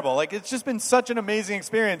incredible. Like it's just been such an amazing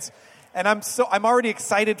experience, and I'm already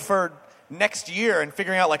excited for next year and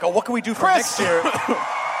figuring out like, what can we do for next year?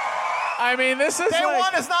 I mean, this is Day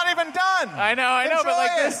one is not even done. I know, but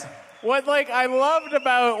like this. What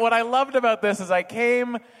I loved about this is I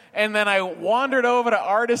came and then I wandered over to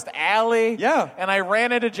Artist Alley. Yeah. And I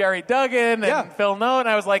ran into Jerry Duggan and Phil Note, and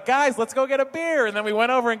I was like, guys, let's go get a beer. And then we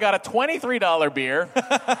went over and got a $23 beer.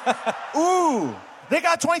 Ooh. They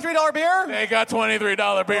got $23 beer? They got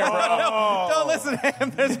 $23 beer, bro. No, don't listen to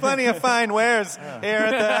him. There's plenty of fine wares here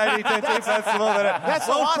at the ID10T Festival that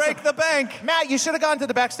won't break the bank. Matt, you should have gone to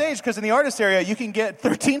the backstage because in the artist area you can get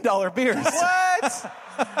 $13 beers. What?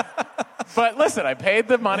 But listen, I paid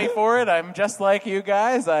the money for it. I'm just like you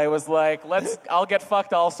guys. I was like, I'll get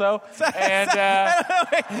fucked also. And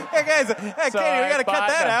hey guys, Katie, we got to cut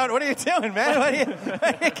that out. What are you doing, man?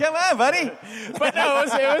 Come on, buddy. But no,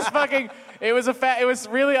 it was fucking. It was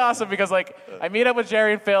really awesome because like I meet up with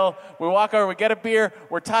Jerry and Phil. We walk over, we get a beer.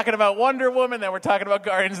 We're talking about Wonder Woman, then we're talking about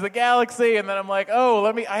Guardians of the Galaxy, and then I'm like,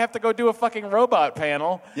 I have to go do a fucking robot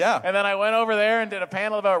panel. Yeah. And then I went over there and did a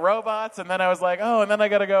panel about robots, and then I was like, and then I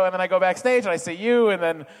gotta go, and then I go backstage and I see you, and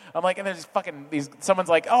then I'm like, and there's fucking someone's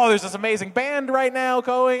like, there's this amazing band right now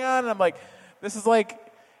going on, and I'm like, this is like,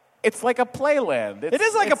 it's like a playland. It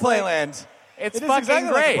is like a playland. It's fucking exactly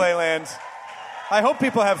great. Like a playland. I hope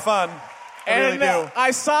people have fun. I really do. I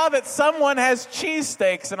saw that someone has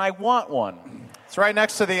cheesesteaks, and I want one. It's right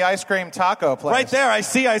next to the ice cream taco place. Right there, I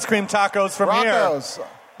see ice cream tacos from Rocco's. here.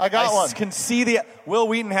 I got one. I can see the. Will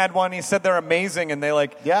Wheaton had one. He said they're amazing, and they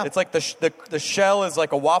it's like the shell is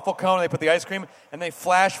like a waffle cone. And they put the ice cream, and they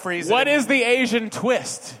flash freeze it. What is the Asian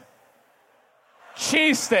twist?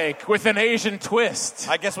 Cheesesteak with an Asian twist.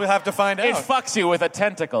 I guess we'll have to find out. It fucks you with a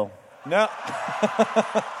tentacle. No,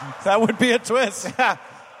 that would be a twist. Yeah.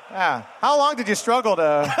 How long did you struggle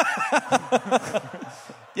to?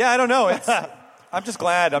 Yeah, I don't know. I'm just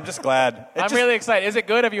glad. I'm really excited. Is it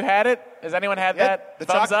good? Have you had it? Has anyone had that?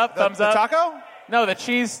 Thumbs up. Thumbs up. The taco? No, the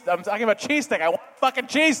cheese. I'm talking about cheesesteak. I want fucking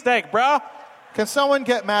cheesesteak, bro. Can someone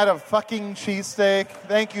get Matt a fucking cheesesteak?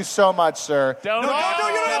 Thank you so much, sir. No, you don't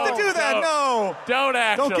have to do that. No. Don't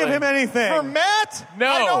actually. Don't give him anything. For Matt?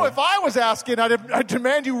 No. I know if I was asking, I'd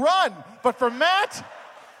demand you run. But for Matt?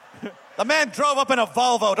 The man drove up in a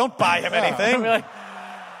Volvo. Don't buy him anything. I'd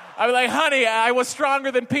be like, honey, I was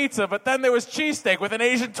stronger than pizza, but then there was cheesesteak with an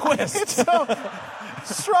Asian twist. It's so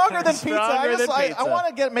stronger than pizza. I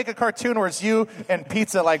want to make a cartoon where it's you and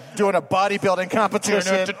pizza like doing a bodybuilding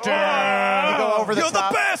competition. You go over the You're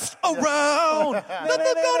top. the best around.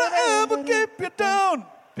 Nothing's gonna ever keep you down.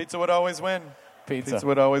 Pizza would always win. Pizza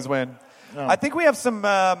would always win. Oh. I think we have some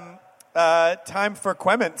time for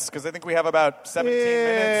quemments because I think we have about 17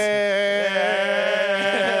 minutes.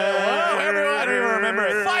 Whoa, everyone. I don't even remember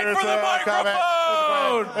it. Fight for the microphone.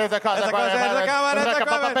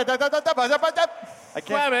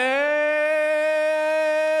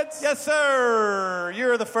 Quemments. Yes, sir.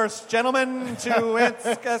 You're the first gentleman to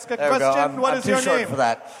ask a question. What is your name? I'm too short for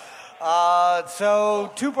that.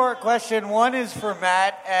 So, two-part question. One is for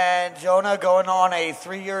Matt and Jonah going on a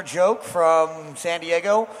 3-year joke from San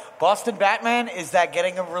Diego. Boston Batman, is that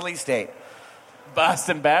getting a release date?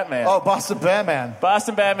 Boston Batman. Oh, Boston Batman.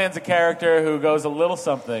 Boston Batman's a character who goes a little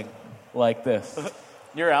something like this.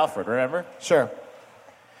 You're Alfred, remember? Sure.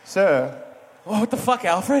 Sir. What the fuck,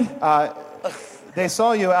 Alfred? They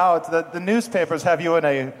saw you out. The newspapers have you in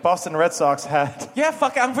a Boston Red Sox hat. Yeah,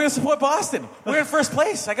 fuck, I'm going to support Boston. We're in first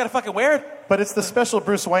place. I got to fucking wear it. But it's the special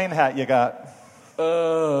Bruce Wayne hat you got.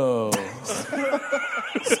 Oh.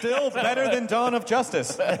 Still better than Dawn of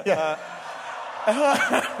Justice. I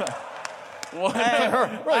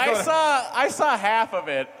saw half of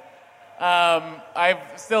it. My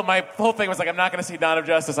whole thing was like, I'm not going to see Dawn of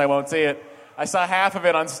Justice. I won't see it. I saw half of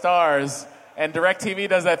it on Stars, and DirecTV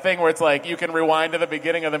does that thing where it's like you can rewind to the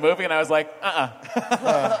beginning of the movie, and I was like,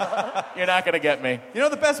 you're not going to get me. You know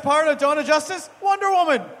the best part of Dawn of Justice? Wonder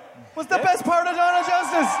Woman was the best part of Dawn of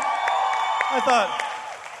Justice. I thought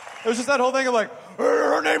it was just that whole thing of like,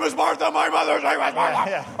 her name is Martha, my mother's name is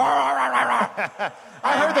Martha.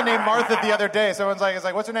 I heard the name Martha the other day. Someone's like,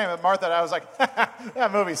 what's her name? Martha. And I was like,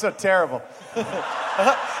 that movie's so terrible.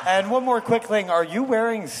 And one more quick thing. Are you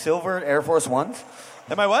wearing silver Air Force Ones?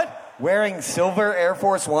 Am I what? Wearing silver Air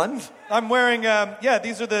Force Ones? I'm wearing,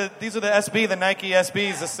 these are the SB, the Nike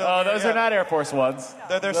SBs. The silver, those are not Air Force Ones.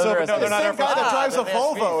 They're silver. No, they're not Air The Force guy that drives a they're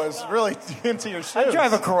Volvo is really into your shoes. I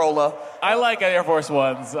drive a Corolla. I like Air Force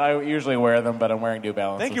Ones. I usually wear them, but I'm wearing New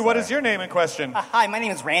Balance. Thank you. What is your name in question? Hi, my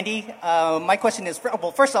name is Randy. My question is,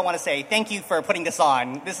 first I want to say thank you for putting this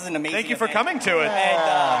on. This is an amazing Thank you for event. coming to it.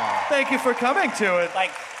 And, thank you for coming to it. like,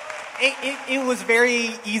 it was very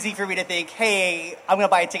easy for me to think, hey, I'm going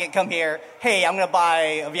to buy a ticket, come here. Hey, I'm going to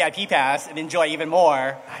buy a VIP pass and enjoy even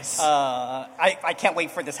more. Nice. I can't wait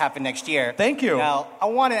for this to happen next year. Thank you. Now, I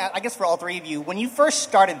want to, I guess for all three of you, when you first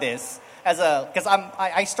started this, because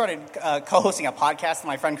I started co-hosting a podcast that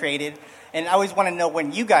my friend created, and I always want to know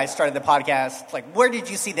when you guys started the podcast, like, where did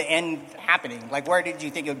you see the end happening? Like, where did you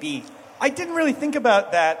think it would be? I didn't really think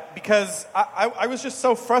about that because I was just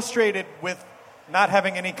so frustrated with not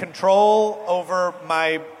having any control over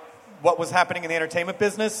what was happening in the entertainment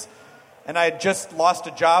business. And I had just lost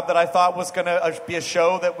a job that I thought was going to be a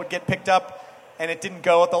show that would get picked up, and it didn't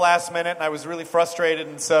go at the last minute, and I was really frustrated.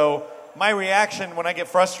 And so my reaction when I get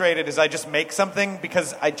frustrated is I just make something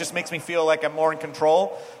because it just makes me feel like I'm more in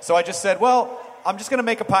control. So I just said, well, I'm just going to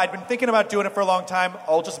make a pod. I've been thinking about doing it for a long time.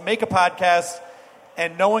 I'll just make a podcast,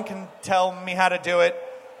 and no one can tell me how to do it.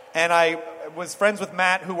 And I was friends with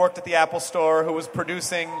Matt, who worked at the Apple Store, who was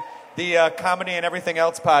producing the Comedy and Everything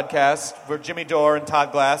Else podcast for Jimmy Dore and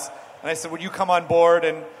Todd Glass. And I said, would you come on board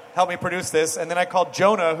and help me produce this? And then I called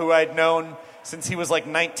Jonah, who I'd known since he was like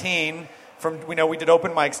 19. We did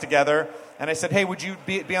open mics together. And I said, hey, would you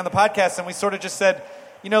be on the podcast? And we sort of just said,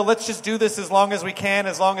 let's just do this as long as we can,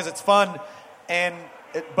 as long as it's fun.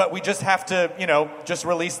 But we just have to, just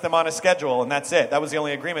release them on a schedule, and that's it. That was the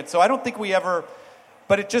only agreement. So I don't think we ever...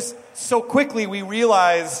 But it just, so quickly we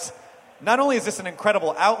realized, not only is this an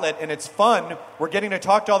incredible outlet and it's fun, we're getting to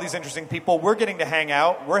talk to all these interesting people, we're getting to hang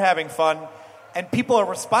out, we're having fun, and people are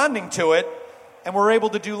responding to it, and we're able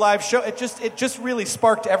to do live show. It just really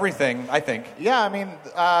sparked everything, I think. Yeah, I mean,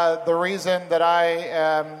 the reason that I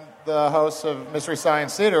am the host of Mystery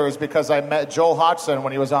Science Theater is because I met Joel Hodgson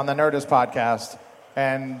when he was on the Nerdist podcast.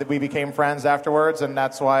 And we became friends afterwards, and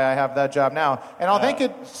that's why I have that job now. And I'll thank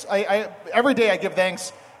it. Every day I give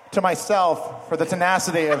thanks to myself for the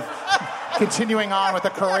tenacity of continuing on with a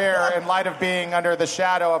career in light of being under the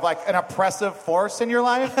shadow of like an oppressive force in your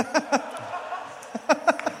life.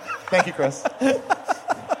 Thank you, Chris. And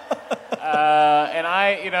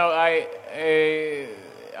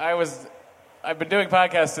I've been doing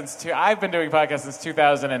podcasts since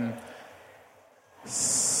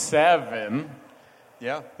 2007.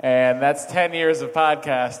 Yeah. And that's 10 years of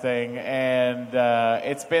podcasting, and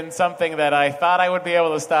it's been something that I thought I would be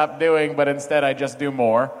able to stop doing, but instead I just do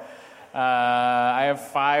more. I have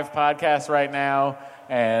 5 podcasts right now,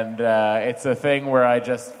 and it's a thing where I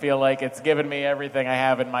just feel like it's given me everything I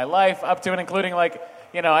have in my life, up to and including, I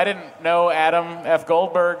didn't know Adam F.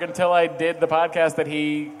 Goldberg until I did the podcast that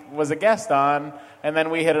he was a guest on, and then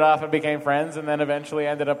we hit it off and became friends, and then eventually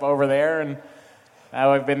ended up over there, and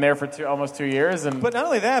now I've been there for almost 2 years. But not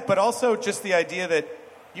only that, but also just the idea that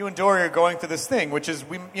you and Dory are going through this thing, which is,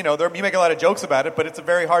 you make a lot of jokes about it, but it's a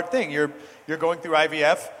very hard thing. You're going through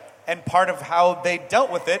IVF, and part of how they dealt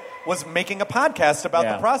with it was making a podcast about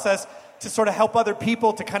the process to sort of help other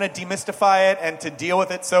people to kind of demystify it and to deal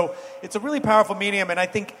with it. So it's a really powerful medium, and I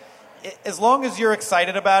think as long as you're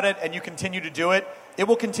excited about it and you continue to do it, it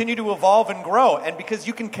will continue to evolve and grow. And because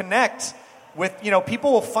you can connect with,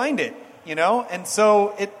 people will find it. And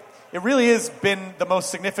so it really has been the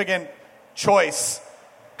most significant choice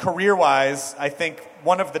career-wise. I think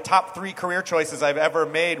one of the top 3 career choices I've ever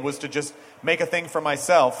made was to just make a thing for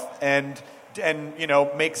myself and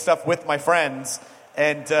make stuff with my friends.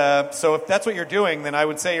 And so if that's what you're doing, then I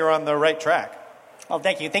would say you're on the right track. Well,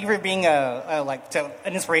 thank you. Thank you for being an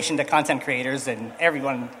inspiration to content creators and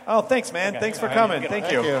everyone. Oh, thanks, man. Okay. Thanks for coming.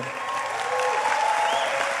 Thank you.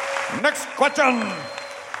 Next question.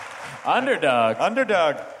 Underdog.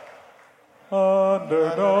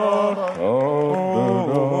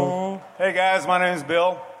 Hey guys, my name's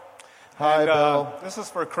Bill. Hi, Bill. This is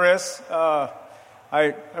for Chris.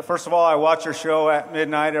 First of all, I watch your show at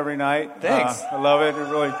midnight every night. Thanks. I love it. It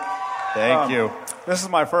really. Thank you. This is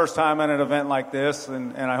my first time at an event like this,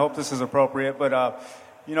 and I hope this is appropriate. But I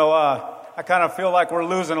kind of feel like we're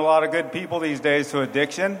losing a lot of good people these days to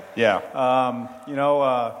addiction. Yeah.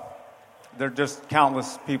 They're just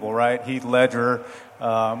countless people, right? Heath Ledger,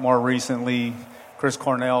 more recently, Chris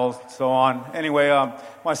Cornell, so on. Anyway,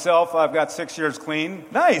 myself, I've got 6 years clean.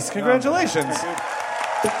 Nice. Congratulations.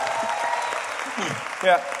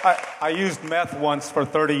 Yeah, I used meth once for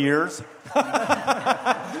 30 years.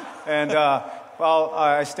 And Well,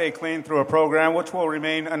 I stay clean through a program which will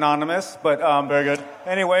remain anonymous. But very good.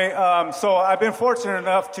 Anyway, so I've been fortunate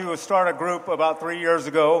enough to start a group about 3 years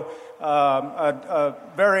ago, a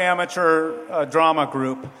very amateur drama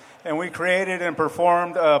group. And we created and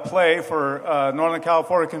performed a play for Northern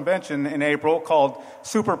California Convention in April called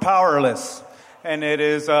Super Powerless. And it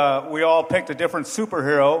is, we all picked a different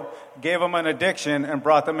superhero, gave them an addiction, and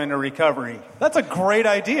brought them into recovery. That's a great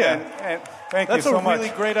idea. And thank you so much. That's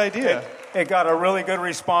a really great idea. It got a really good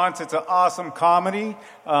response. It's an awesome comedy.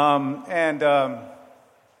 My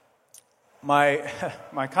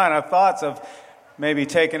kind of thoughts of maybe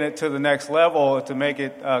taking it to the next level to make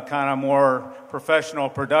it kind of more professional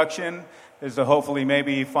production is to hopefully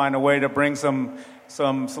maybe find a way to bring some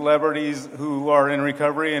celebrities who are in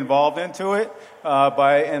recovery involved into it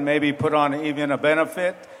and maybe put on even a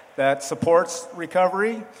benefit that supports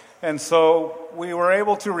recovery. And so we were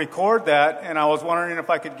able to record that, and I was wondering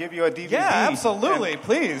if I could give you a DVD. Yeah, absolutely,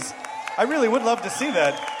 please. I really would love to see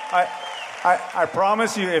that. I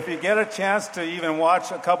promise you, if you get a chance to even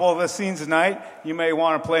watch a couple of the scenes tonight, you may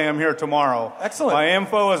want to play them here tomorrow. Excellent. My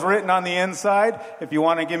info is written on the inside. If you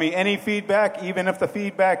want to give me any feedback, even if the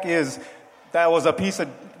feedback is that was a piece of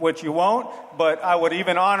which you won't, but I would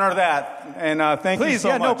even honor that. And thank you so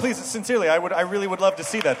much. Please, no, please, sincerely, I really would love to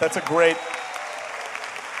see that. That's a great...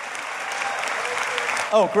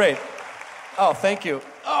 Oh, great. Oh, thank you.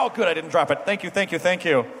 Oh, good, I didn't drop it. Thank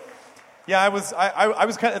you. Yeah, I was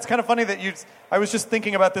kind of, it's kind of funny that I was just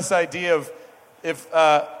thinking about this idea of if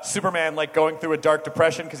Superman like going through a dark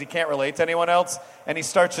depression because he can't relate to anyone else, and he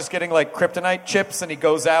starts just getting like kryptonite chips, and he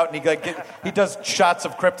goes out and he does shots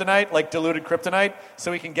of kryptonite, like diluted kryptonite,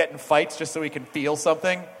 so he can get in fights just so he can feel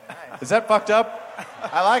something. Is that fucked up?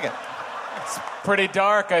 I like it. It's pretty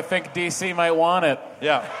dark. I think DC might want it.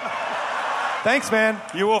 Yeah. Thanks, man.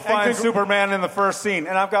 You will find Superman in the first scene.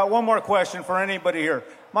 And I've got one more question for anybody here.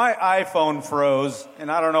 My iPhone froze,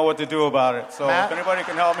 and I don't know what to do about it. So if anybody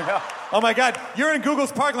can help me out. Oh, my God. You're in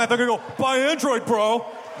Google's parking lot. They're going to go, buy Android, bro.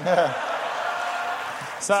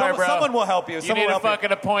 Sorry, bro. Someone will help you. You need a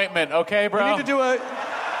fucking appointment, okay, bro? You need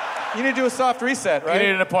to do a soft reset, right? You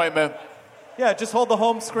need an appointment. Yeah, just hold the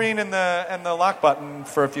home screen and the lock button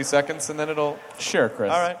for a few seconds, and then it'll... Sure,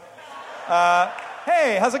 Chris. All right.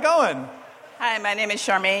 Hey, how's it going? Hi, my name is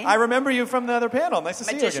Charmaine. I remember you from the other panel. Nice to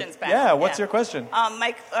see you again. Magicians panel. Yeah, what's your question?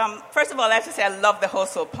 First of all, I have to say I love the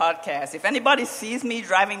Hostful podcast. If anybody sees me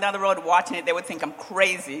driving down the road watching it, they would think I'm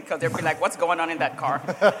crazy because they'd be like, what's going on in that car?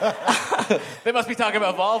 They must be talking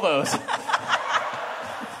about Volvos.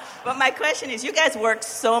 But my question is, you guys work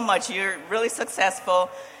so much. You're really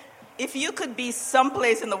successful. If you could be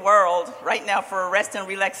someplace in the world right now for a rest and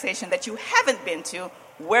relaxation that you haven't been to,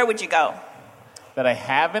 where would you go? That I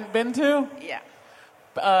haven't been to? Yeah.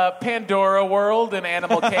 Pandora World in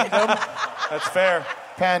Animal Kingdom. That's fair.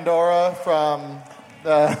 Pandora from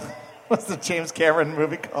what's the James Cameron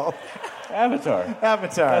movie called? Avatar.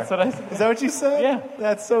 That's what I said. Is that what you said? Yeah.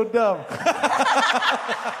 That's so dumb.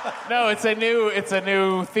 No, it's a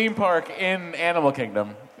new theme park in Animal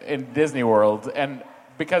Kingdom in Disney World, and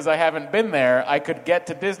because I haven't been there, I could get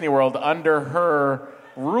to Disney World under her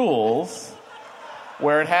rules,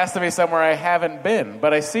 where it has to be somewhere I haven't been.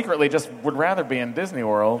 But I secretly just would rather be in Disney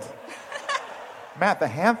World. Matt, the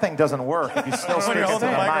hand thing doesn't work if you still speak into the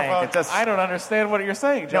mic. I don't understand what you're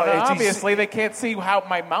saying, Jonah. Obviously, they can't see how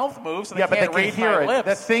my mouth moves, so they can't read my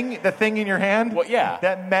lips. The thing in your hand, well, yeah,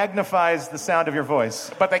 that magnifies the sound of your voice.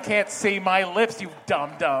 But they can't see my lips, you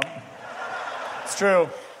dumb. It's true.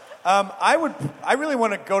 I really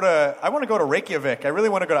want to go to Reykjavik. I really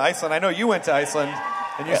want to go to Iceland. I know you went to Iceland.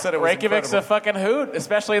 And you said it was Reykjavik's incredible. a fucking hoot,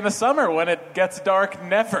 especially in the summer when it gets dark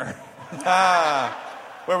never.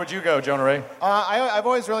 Where would you go, Jonah Ray? I've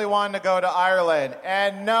always really wanted to go to Ireland.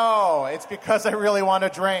 And no, it's because I really want to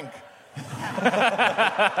drink.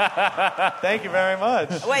 Thank you very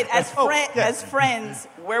much. Wait, as friends,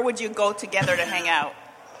 where would you go together to hang out?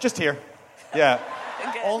 Just here. Yeah.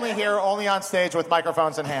 Only here, only on stage with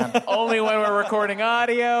microphones in hand. Only when we're recording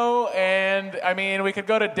audio, and I mean, we could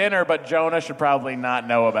go to dinner, but Jonah should probably not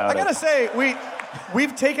know about it. I gotta say,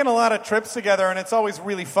 we've taken a lot of trips together, and it's always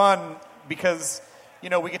really fun because, you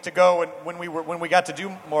know, we get to go, and when we got to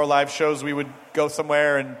do more live shows, we would go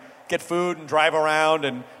somewhere and get food and drive around,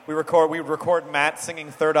 and we would record Matt singing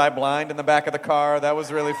Third Eye Blind in the back of the car. That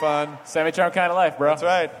was really fun. Semi-charm kind of life, bro. That's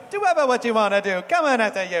right. Do ever what you want to do. Come on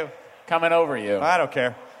after you. Coming over you. I don't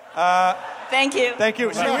care. Thank you. Thank you.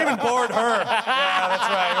 We even bored her. Yeah, that's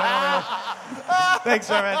right. Thanks,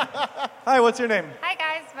 Sherman. Hi, what's your name? Hi,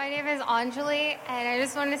 guys. My name is Anjali, and I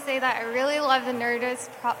just wanted to say that I really love the Nerdist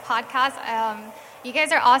podcast. You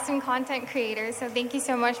guys are awesome content creators, so thank you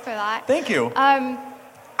so much for that. Thank you.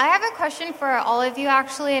 I have a question for all of you,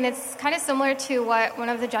 actually, and it's kind of similar to what one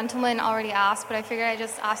of the gentlemen already asked, but I figured I'd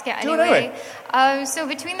just ask it anyway. So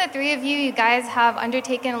between the three of you, you guys have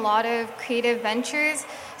undertaken a lot of creative ventures.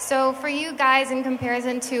 So for you guys, in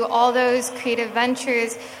comparison to all those creative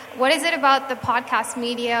ventures, what is it about the podcast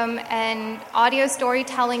medium and audio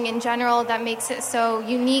storytelling in general that makes it so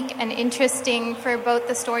unique and interesting for both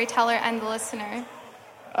the storyteller and the listener?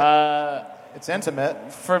 It's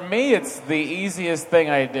intimate. For me, it's the easiest thing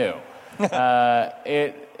I do.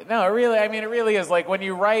 It really is like when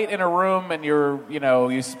you write in a room and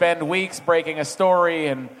you spend weeks breaking a story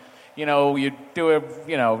and, you do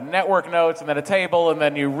network notes and then a table and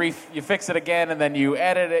then you fix it again and then you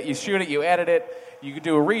edit it, you shoot it, you edit it, you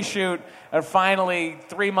do a reshoot, and finally,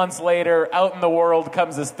 3 months later, out in the world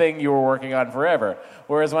comes this thing you were working on forever.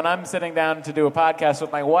 Whereas when I'm sitting down to do a podcast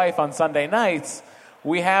with my wife on Sunday nights,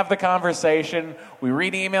 we have the conversation, we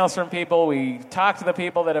read emails from people, we talk to the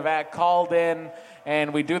people that have called in,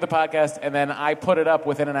 and we do the podcast, and then I put it up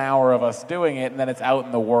within an hour of us doing it, and then it's out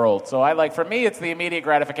in the world. So for me, it's the immediate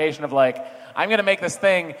gratification of I'm going to make this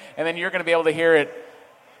thing, and then you're going to be able to hear it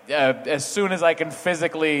as soon as I can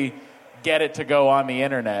physically get it to go on the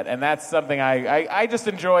internet. And that's something I just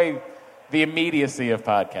enjoy the immediacy of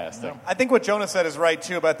podcasting. I think what Jonah said is right,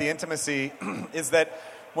 too, about the intimacy, is that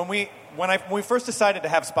when we first decided to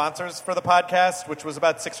have sponsors for the podcast, which was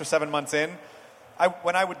about 6 or 7 months in,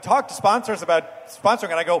 when I would talk to sponsors about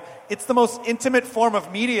sponsoring, and I go, it's the most intimate form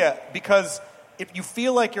of media because if you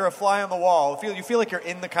feel like you're a fly on the wall, you feel like you're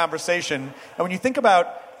in the conversation, and when you think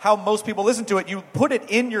about how most people listen to it, you put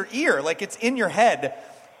it in your ear, like it's in your head,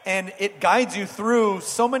 and it guides you through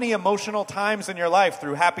so many emotional times in your life,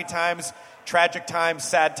 through happy times, tragic times,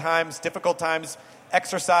 sad times, difficult times,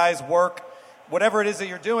 exercise, work, whatever it is that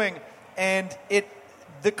you're doing, and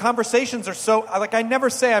the conversations are so, I never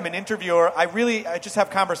say I'm an interviewer, I just have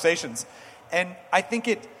conversations, and I think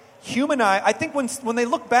I think when they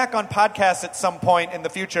look back on podcasts at some point in the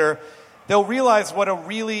future, they'll realize what a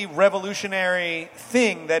really revolutionary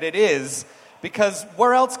thing that it is, because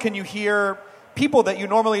where else can you hear people that you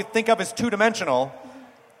normally think of as two-dimensional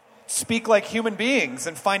speak like human beings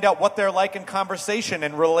and find out what they're like in conversation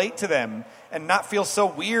and relate to them and not feel so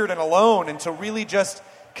weird and alone and to really just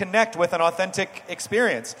connect with an authentic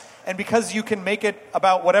experience. And because you can make it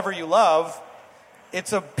about whatever you love,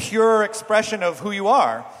 it's a pure expression of who you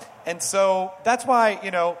are. And so that's why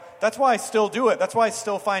I still do it. That's why I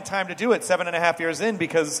still find time to do it 7.5 years in,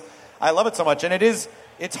 because I love it so much. And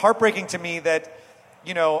it's heartbreaking to me that,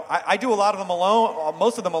 I do a lot of them alone,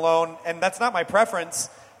 most of them alone, and that's not my preference.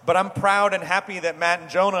 But I'm proud and happy that Matt and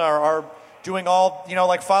Jonah are doing all,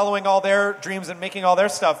 following all their dreams and making all their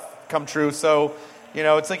stuff come true. So,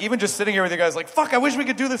 it's like even just sitting here with you guys, fuck, I wish we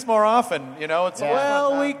could do this more often.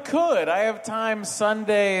 Well, we could. I have time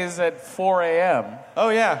Sundays at 4 a.m. Oh,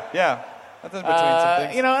 yeah. That's in between some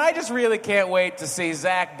things. I just really can't wait to see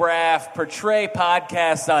Zach Braff portray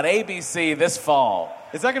podcasts on ABC this fall.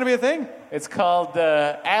 Is that going to be a thing? It's called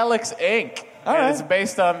Alex Inc. All right. It's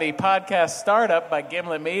based on the podcast Startup by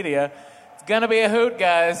Gimlet Media. It's going to be a hoot,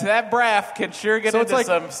 guys. That Braff can sure get into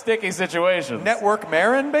some sticky situations. Network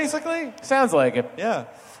Marin, basically? Sounds like it. Yeah.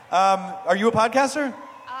 Are you a podcaster?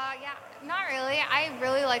 Yeah, not really. I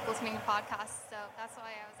really like listening to podcasts, so that's why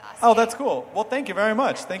I was asking. Oh, that's cool. Well, thank you very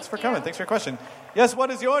much. Thanks for coming. Thanks for your question. Yes,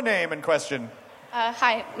 what is your name and question?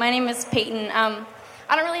 Hi, my name is Peyton.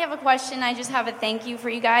 I don't really have a question. I just have a thank you for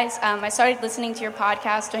you guys. I started listening to your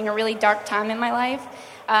podcast during a really dark time in my life.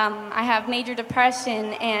 I have major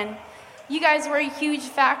depression, and you guys were a huge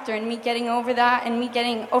factor in me getting over that and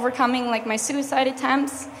me overcoming my suicide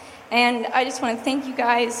attempts. And I just want to thank you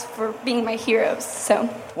guys for being my heroes.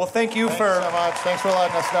 Well, thank you Thanks so much. Thanks for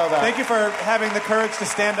letting us know that. Thank you for having the courage to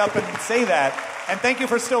stand up and say that, and thank you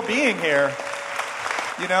for still being here.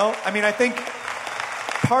 I think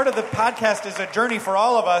part of the podcast is a journey for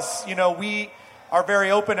all of us. We are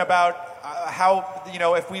very open about how,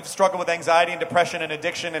 if we've struggled with anxiety and depression and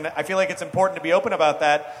addiction, and I feel like it's important to be open about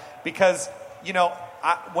that because,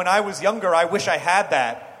 when I was younger, I wish I had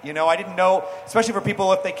that. I didn't know, especially for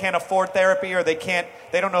people if they can't afford therapy or they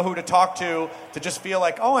don't know who to talk to just feel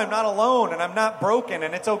like, oh, I'm not alone and I'm not broken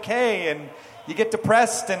and it's okay, and you get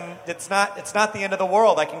depressed and it's not the end of the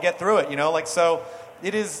world. I can get through it, so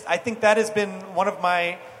it is. I think that has been one of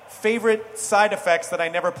my favorite side effects that I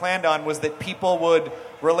never planned on was that people would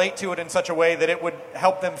relate to it in such a way that it would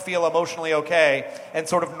help them feel emotionally okay and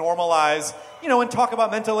sort of normalize, and talk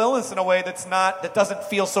about mental illness in a way that doesn't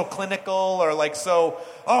feel so clinical or like so,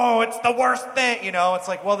 oh, it's the worst thing. It's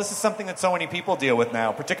like, well, this is something that so many people deal with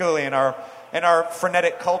now, particularly in our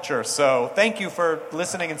frenetic culture. So thank you for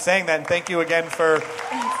listening and saying that, and thank you again for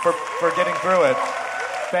getting through it.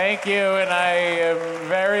 Thank you, and I am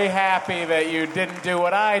very happy that you didn't do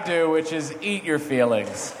what I do, which is eat your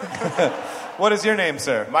feelings. What is your name,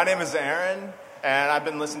 sir? My name is Aaron, and I've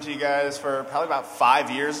been listening to you guys for probably about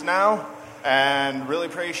 5 years now, and really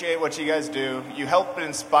appreciate what you guys do. You help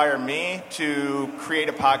inspire me to create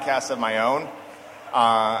a podcast of my own.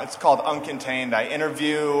 It's called Uncontained. I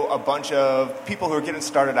interview a bunch of people who are getting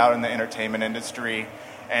started out in the entertainment industry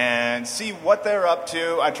and see what they're up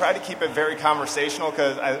to. I try to keep it very conversational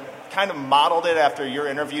because I kind of modeled it after your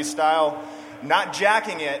interview style. Not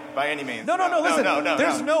jacking it by any means. No, listen.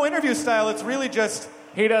 There's no interview style. It's really just...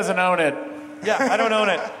 He doesn't own it. Yeah, I don't own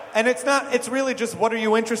it. And it's really just what are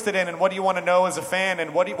you interested in and what do you want to know as a fan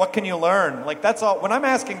and what can you learn? Like, that's all. When I'm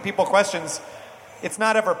asking people questions, it's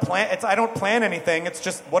not ever I don't plan anything. It's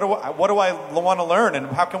just what do I want to learn and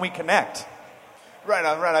how can we connect? Right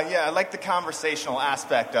on. Yeah, I like the conversational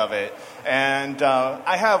aspect of it. And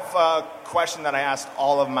I have a question that I asked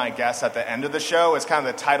all of my guests at the end of the show. It's kind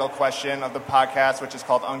of the title question of the podcast, which is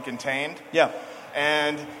called Uncontained. Yeah.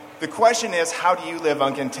 And the question is, how do you live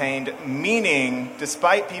uncontained? Meaning,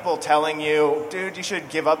 despite people telling you, dude, you should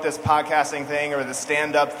give up this podcasting thing or the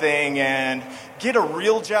stand-up thing and get a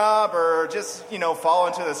real job or just, fall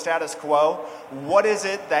into the status quo, what is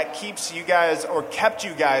it that keeps you guys or kept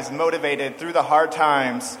you guys motivated through the hard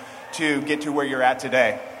times to get to where you're at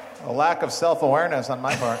today? A lack of self-awareness on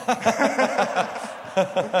my part.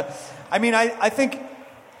 I mean, I think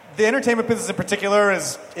the entertainment business in particular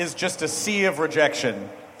is just a sea of rejection.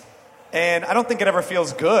 And I don't think it ever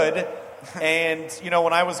feels good. And,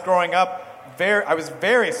 when I was growing up, I was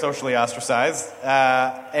very socially ostracized.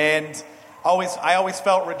 And I always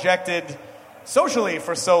felt rejected socially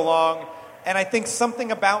for so long. And I think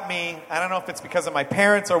something about me, I don't know if it's because of my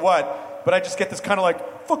parents or what, but I just get this kind of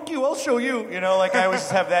like, fuck you, I'll show you. Like I always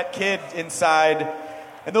just have that kid inside.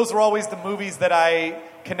 And those were always the movies that I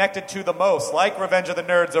connected to the most, like Revenge of the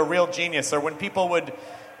Nerds or Real Genius, or when people would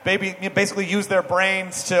basically use their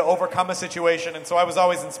brains to overcome a situation. And so I was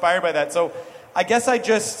always inspired by that. So I guess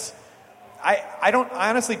I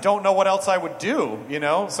honestly don't know what else I would do,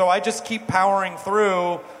 So I just keep powering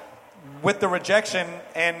through with the rejection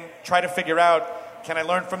and try to figure out, can I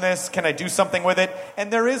learn from this? Can I do something with it?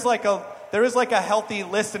 And there is like a healthy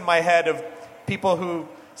list in my head of people who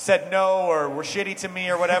said no or were shitty to me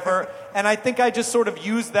or whatever. And I think I just sort of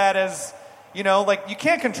use that as, like you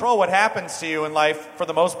can't control what happens to you in life for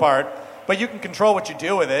the most part, but you can control what you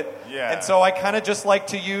do with it. Yeah. And so I kind of just like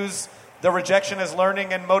to use the rejection as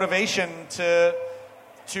learning and motivation to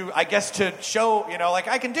I guess to show, like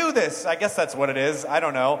I can do this. I guess that's what it is. I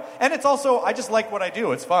don't know. And it's also, I just like what I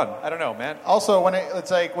do. It's fun. I don't know, man. Also,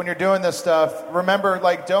 it's like when you're doing this stuff, remember,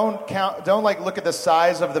 like don't look at the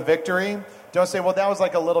size of the victory. Don't say, well, that was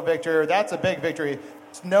like a little victory. That's a big victory.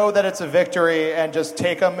 Know that it's a victory and just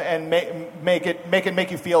take them and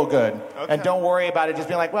make you feel good. Okay. And don't worry about it just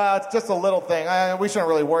being like, well, it's just a little thing. We shouldn't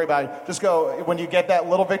really worry about it. Just go, when you get that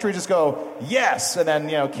little victory, just go, yes, and then,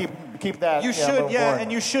 keep that. You should,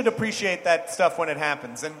 and you should appreciate that stuff when it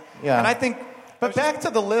happens. And I think... But back to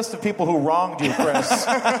the list of people who wronged you, Chris.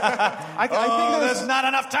 I think there's not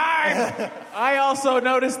enough time. I also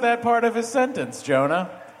noticed that part of his sentence, Jonah.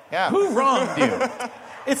 Yeah. Who wronged you?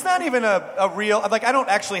 It's not even a real, like I don't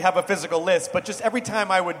actually have a physical list, but just every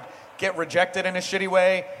time I would get rejected in a shitty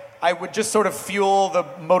way, I would just sort of fuel the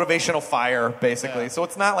motivational fire, basically. Yeah. So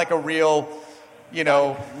it's not like a real,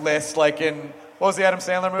 list like in, what was the Adam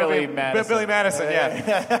Sandler movie? Billy Madison,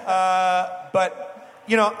 yeah. But,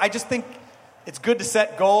 I just think it's good to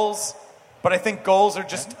set goals, but I think goals are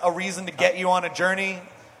just a reason to get you on a journey.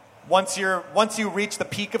 Once you reach the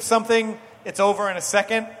peak of something, it's over in a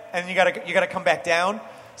second, and you gotta come back down.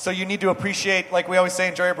 So you need to appreciate, like we always say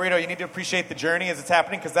in Enjoy a Burrito, you need to appreciate the journey as it's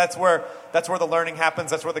happening, because that's where the learning happens,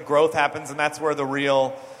 that's where the growth happens, and that's where the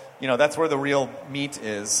real meat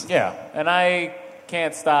is. Yeah, and I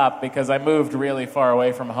can't stop because I moved really far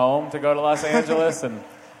away from home to go to Los Angeles, and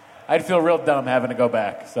I'd feel real dumb having to go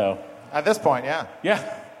back. So at this point, yeah,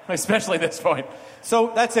 especially this point.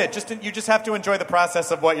 So that's it. You just have to enjoy the process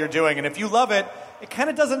of what you're doing, and if you love it, it kind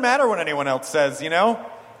of doesn't matter what anyone else says,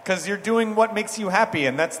 because you're doing what makes you happy,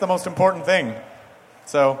 and that's the most important thing.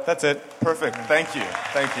 So that's it. Perfect. Thank you.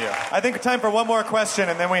 I think it's time for one more question,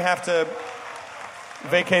 and then we have to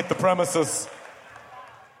vacate the premises.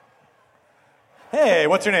 Hey,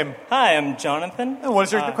 what's your name? Hi, I'm Jonathan. And what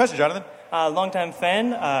is your question, Jonathan? Longtime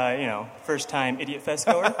fan, first time Idiot Fest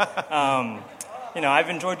goer. I've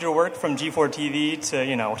enjoyed your work from G4 TV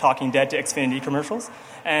to, Talking Dead to Xfinity commercials.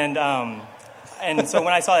 And so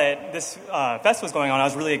when I saw that this fest was going on, I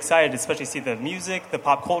was really excited, especially to see the music, the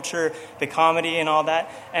pop culture, the comedy, and all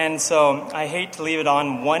that. And so I hate to leave it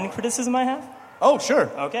on one criticism I have. Oh, sure.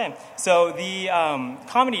 Okay. So the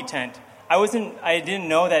comedy tent, I didn't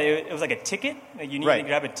know that it was like a ticket. Like you needed to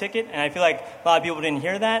grab a ticket, and I feel like a lot of people didn't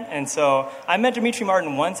hear that. And so I met Dimitri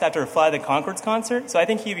Martin once after a Fly the Conchords concert, so I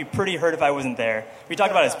think he'd be pretty hurt if I wasn't there. We talked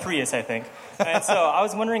about his Prius, I think. And so I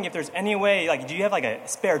was wondering if there's any way, do you have a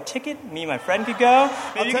spare ticket? Me and my friend could go.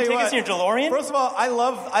 Maybe you could take us in your DeLorean. First of all, I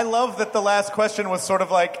love that the last question was sort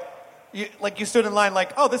of you stood in line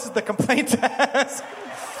oh, this is the complaint desk.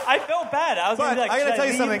 I felt bad. I was going to be like, I got to tell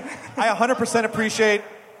you something. I 100% appreciate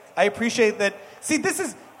that. See, this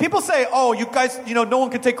is, people say, oh, you guys, no one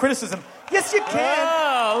can take criticism. Yes, you can.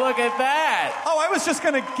 Oh, look at that. Oh, I was just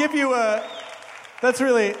going to give you that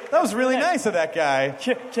was really nice of that guy.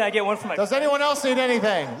 Can I get one for my Does anyone else need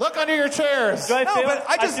anything? Look under your chairs.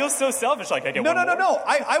 I feel so selfish like I get one more. No.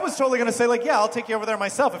 I was totally going to say, yeah, I'll take you over there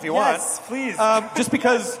myself if you want. Yes, please. Just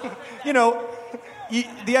because,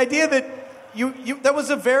 the idea that that was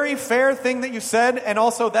a very fair thing that you said, and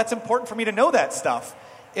also that's important for me to know that stuff.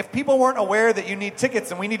 If people weren't aware that you need tickets,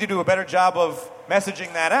 then we need to do a better job of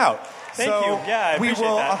messaging that out. Thank you. Yeah, I appreciate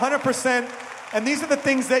that. We will 100%, and these are the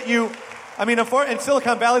things that in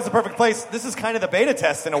Silicon Valley is the perfect place. This is kind of the beta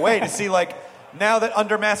test in a way to see, now that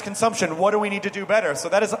under mass consumption, what do we need to do better? So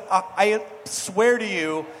that is, I swear to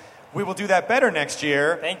you, we will do that better next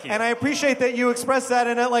year. Thank you. And I appreciate that you expressed that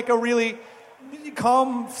in a really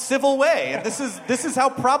calm, civil way. And this is how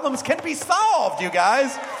problems can be solved, you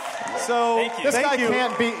guys. So thank you.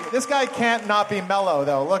 This guy can't not be mellow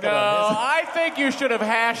though. Look at him. I think you should have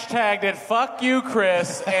hashtagged it "fuck you,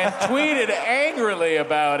 Chris" and tweeted angrily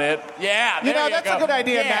about it. Yeah, that's a good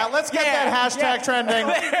idea, Matt. Let's get that hashtag trending.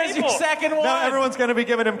 There's your second one. Now everyone's going to be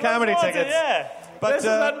giving him comedy tickets. Yeah. But, this is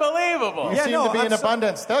unbelievable. You seem to be in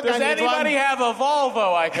abundance. Does anybody have a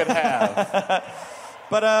Volvo I could have?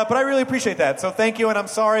 But I really appreciate that. So thank you, and I'm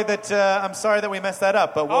sorry that we messed that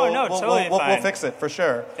up. But we'll fix it for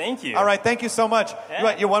sure. Thank you. All right, thank you so much.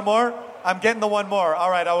 Yeah. You want more? I'm getting the one more.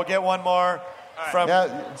 All right, I will get one more from.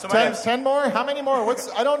 Yeah, so 10 more. How many more?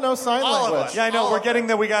 I don't know sign language. Yeah, I know. We're getting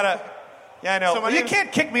the. We gotta. Yeah, I know. So you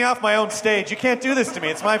can't kick me off my own stage. You can't do this to me.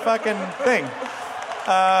 It's my fucking thing.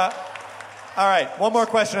 All right, one more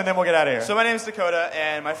question and then we'll get out of here. So my name is Dakota,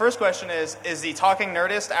 and my first question is the Talking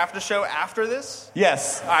Nerdist after show after this?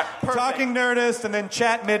 Yes. All right, perfect. Talking Nerdist, and then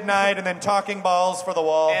Chat Midnight, and then Talking Balls for the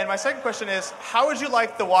Wall. And my second question is, how would you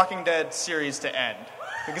like the Walking Dead series to end?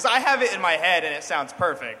 Because I have it in my head and it sounds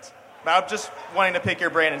perfect. But I'm just wanting to pick your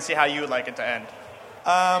brain and see how you would like it to end.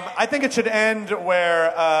 I think it should end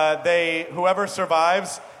where whoever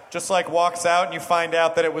survives just walks out and you find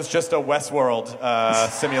out that it was just a Westworld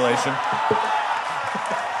simulation.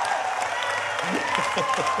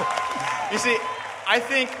 You see, I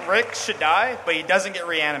think Rick should die, but he doesn't get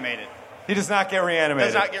reanimated. He does not get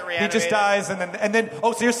reanimated. He just dies and then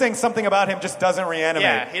so you're saying something about him just doesn't reanimate.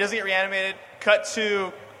 Yeah, he doesn't get reanimated. Cut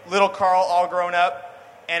to little Carl all grown up,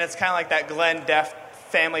 and it's kind of like that Glenn Deaf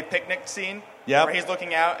family picnic scene. Yep. Where he's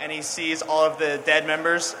looking out and he sees all of the dead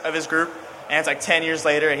members of his group. And it's 10 years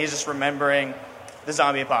later, and he's just remembering the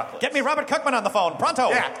zombie apocalypse. Get me Robert Kirkman on the phone, pronto!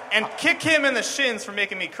 Yeah, and kick him in the shins for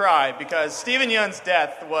making me cry, because Stephen Yeun's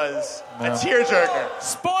death was a tearjerker.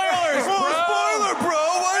 Spoilers, bro! Spoiler, bro!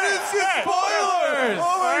 What is this spoilers?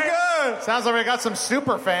 Oh my god! Sounds like we got some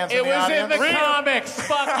super fans in the audience. It was in the comics.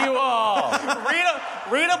 Fuck you all.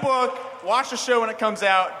 Read a book. Watch the show when it comes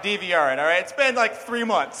out, DVR it, all right? It's been 3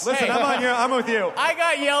 months. Listen, I'm with you. I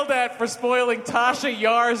got yelled at for spoiling Tasha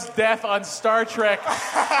Yar's death on Star Trek,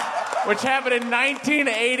 which happened in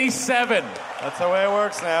 1987. That's the way it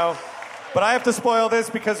works now. But I have to spoil this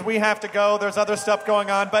because we have to go. There's other stuff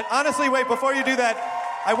going on. But honestly, wait, before you do that,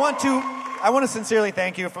 I want to sincerely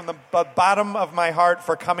thank you from the bottom of my heart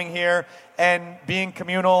for coming here and being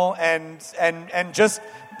communal and just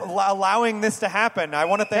allowing this to happen. I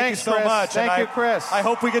want to thank you so Chris. much. Thank you, Chris. I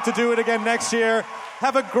hope we get to do it again next year.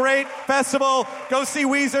 Have a great festival. Go see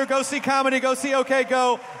Weezer. Go see comedy. Go see OK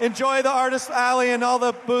Go. Enjoy the Artist Alley and all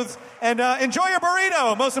the booths. And enjoy your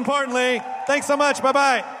burrito, most importantly. Thanks so much.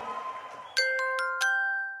 Bye-bye.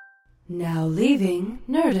 Now leaving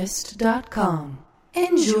Nerdist.com.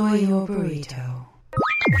 Enjoy your burrito.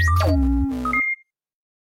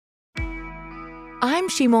 I'm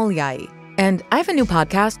Shimol Yai, and I have a new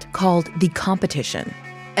podcast called The Competition.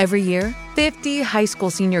 Every year, 50 high school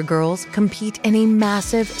senior girls compete in a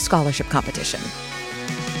massive scholarship competition.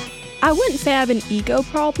 I wouldn't say I have an ego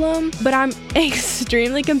problem, but I'm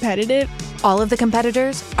extremely competitive. All of the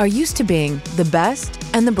competitors are used to being the best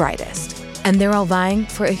and the brightest, and they're all vying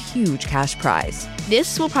for a huge cash prize.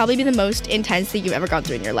 This will probably be the most intense thing you've ever gone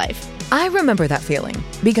through in your life. I remember that feeling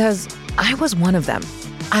because I was one of them.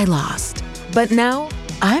 I lost. But now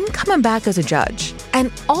I'm coming back as a judge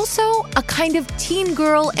and also a kind of teen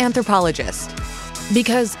girl anthropologist.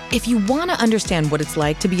 Because if you want to understand what it's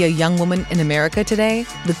like to be a young woman in America today,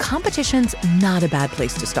 the competition's not a bad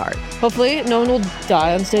place to start. Hopefully, no one will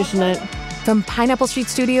die on stage tonight. From Pineapple Street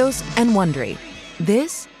Studios and Wondery,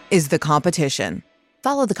 this is The Competition.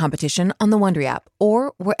 Follow The Competition on the Wondery app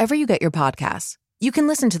or wherever you get your podcasts. You can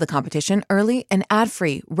listen to The Competition early and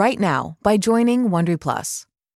ad-free right now by joining Wondery Plus.